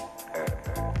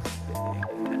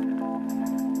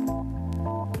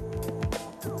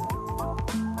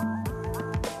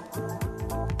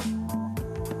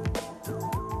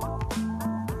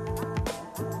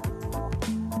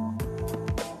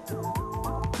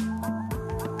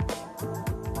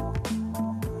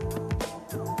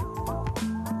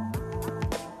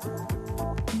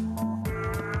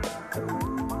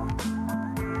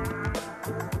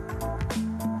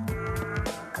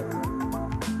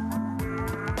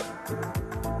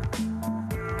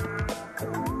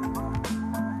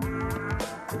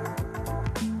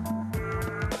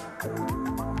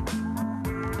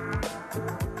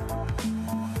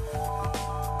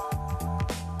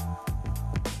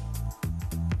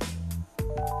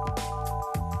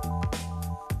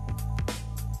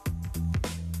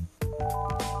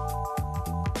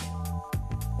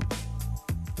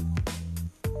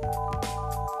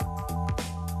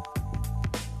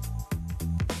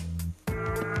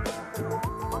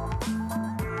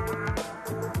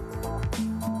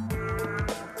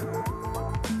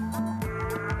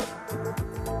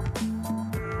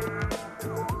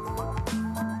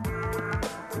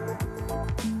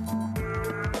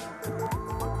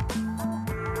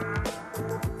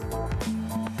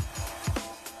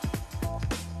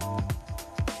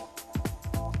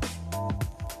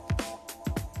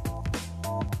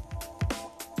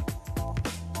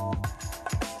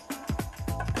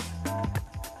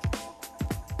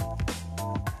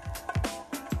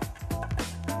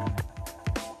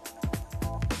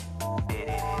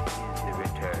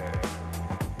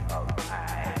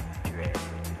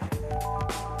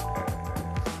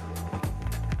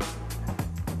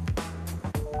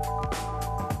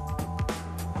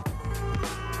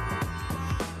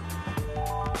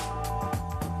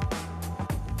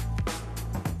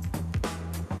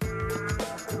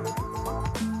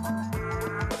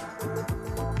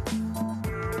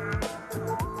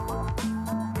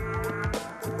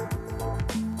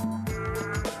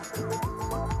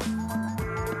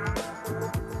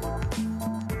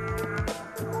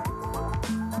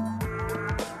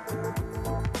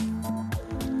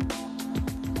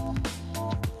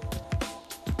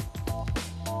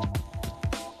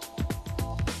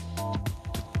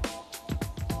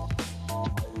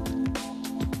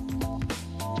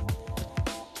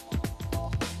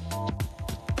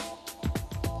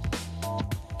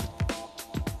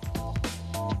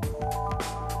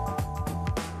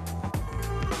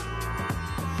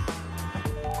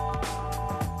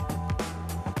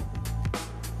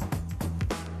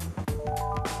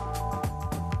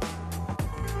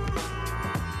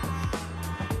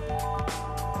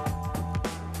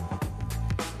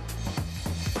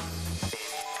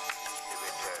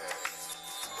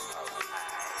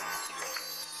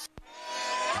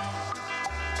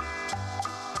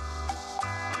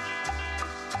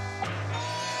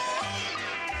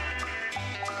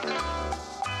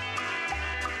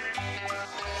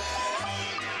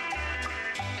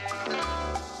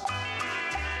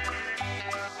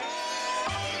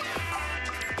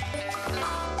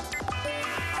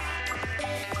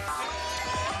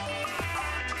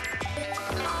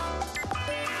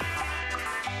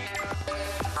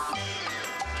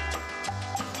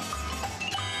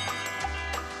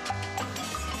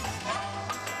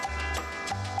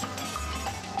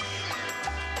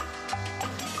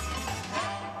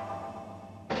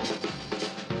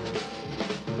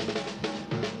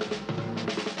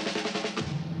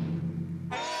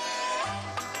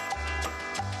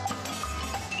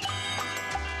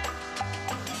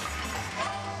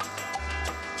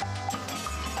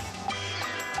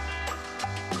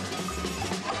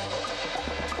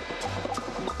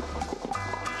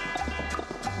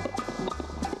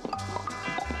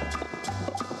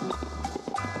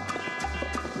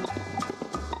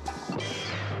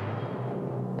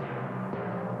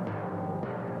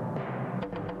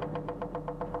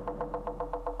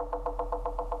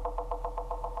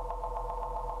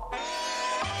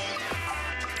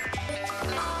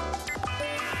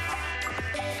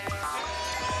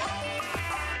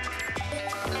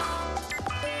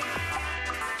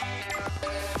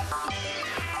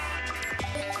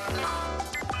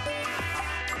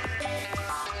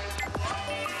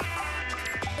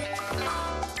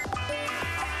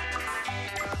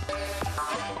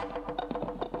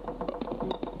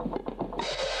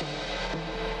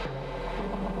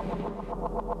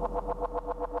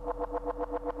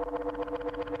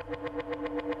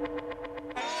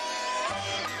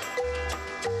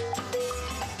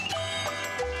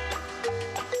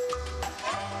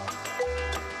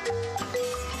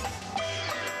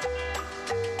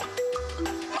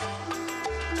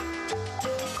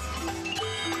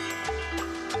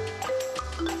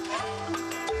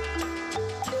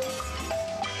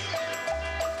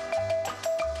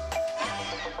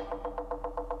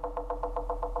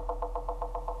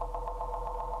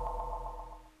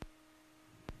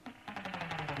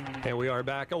 And we are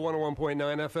back at 101.9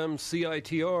 FM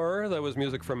CITR. That was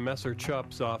music from Messer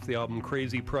Chups off the album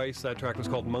Crazy Price. That track was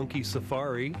called Monkey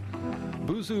Safari.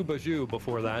 Boozoo Bajou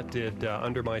before that did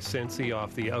Under My Sensi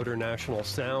off the Outer National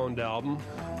Sound album.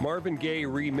 Marvin Gaye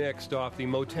remixed off the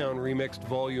Motown Remixed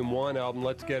Volume 1 album,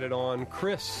 Let's Get It On.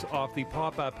 Chris off the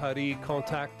Pop à Paris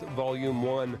Contact Volume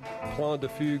 1, Plan de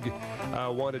Fugue.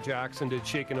 Wanda Jackson did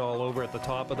Shakin' All Over at the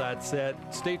top of that set.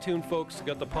 Stay tuned, folks. We've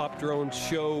got the Pop Drones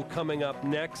show coming up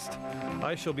next.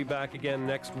 I shall be back again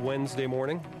next Wednesday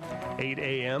morning, 8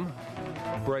 a.m.,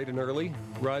 bright and early.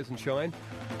 Rise and shine.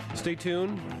 Stay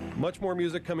tuned. Much more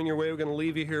music coming your way. We're going to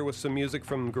leave you here with some music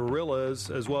from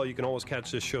Gorillaz as well. You can always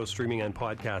catch this show streaming and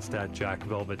podcast at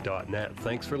jackvelvet.net.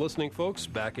 Thanks for listening, folks.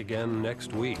 Back again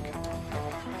next week.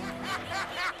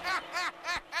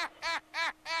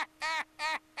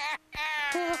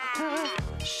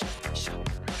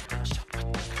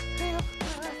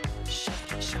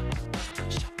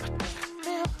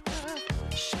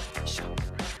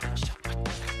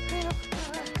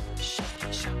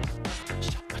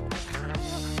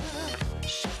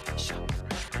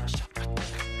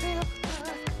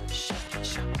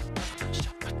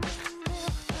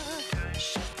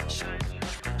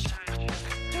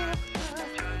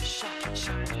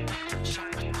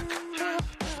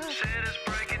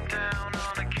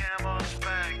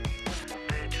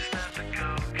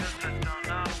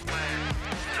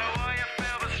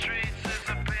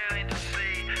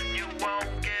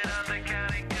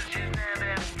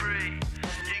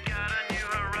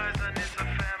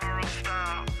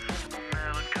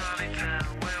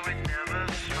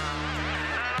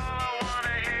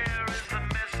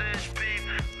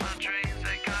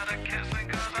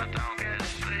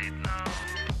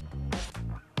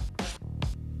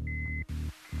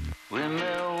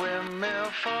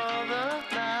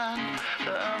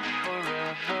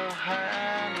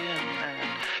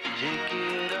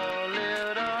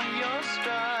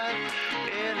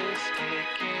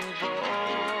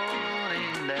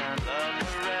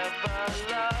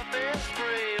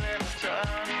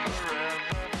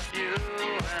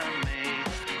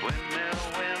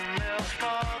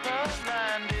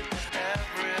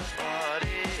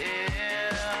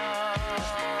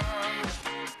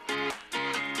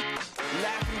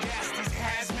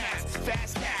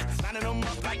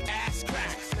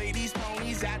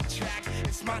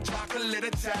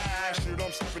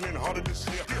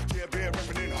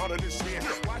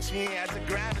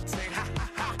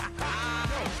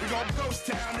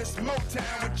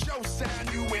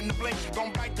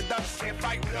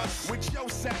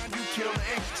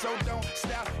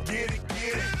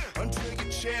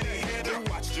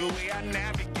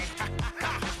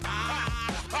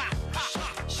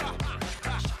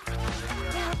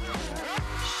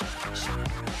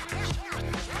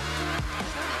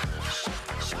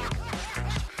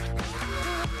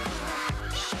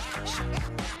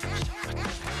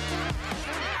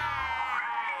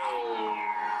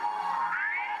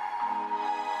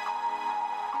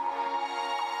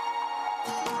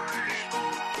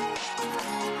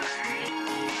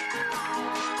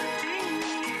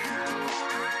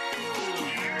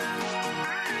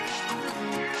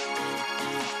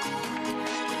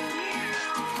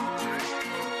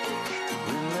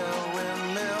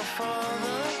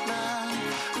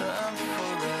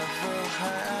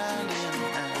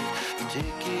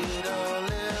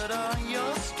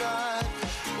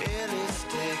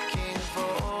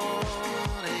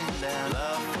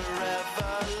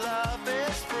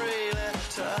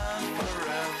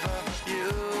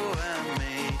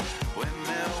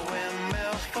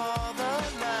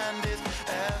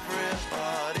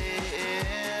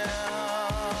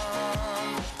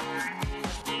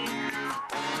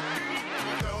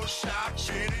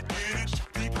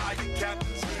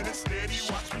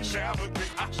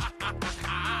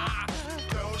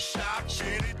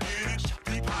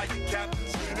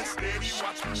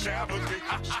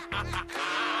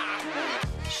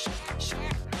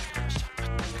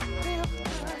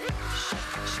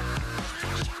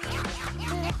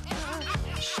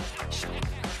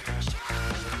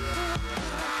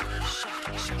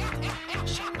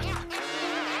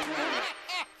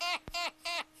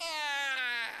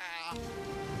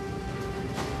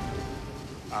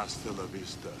 Hasta la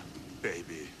vista,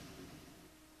 baby.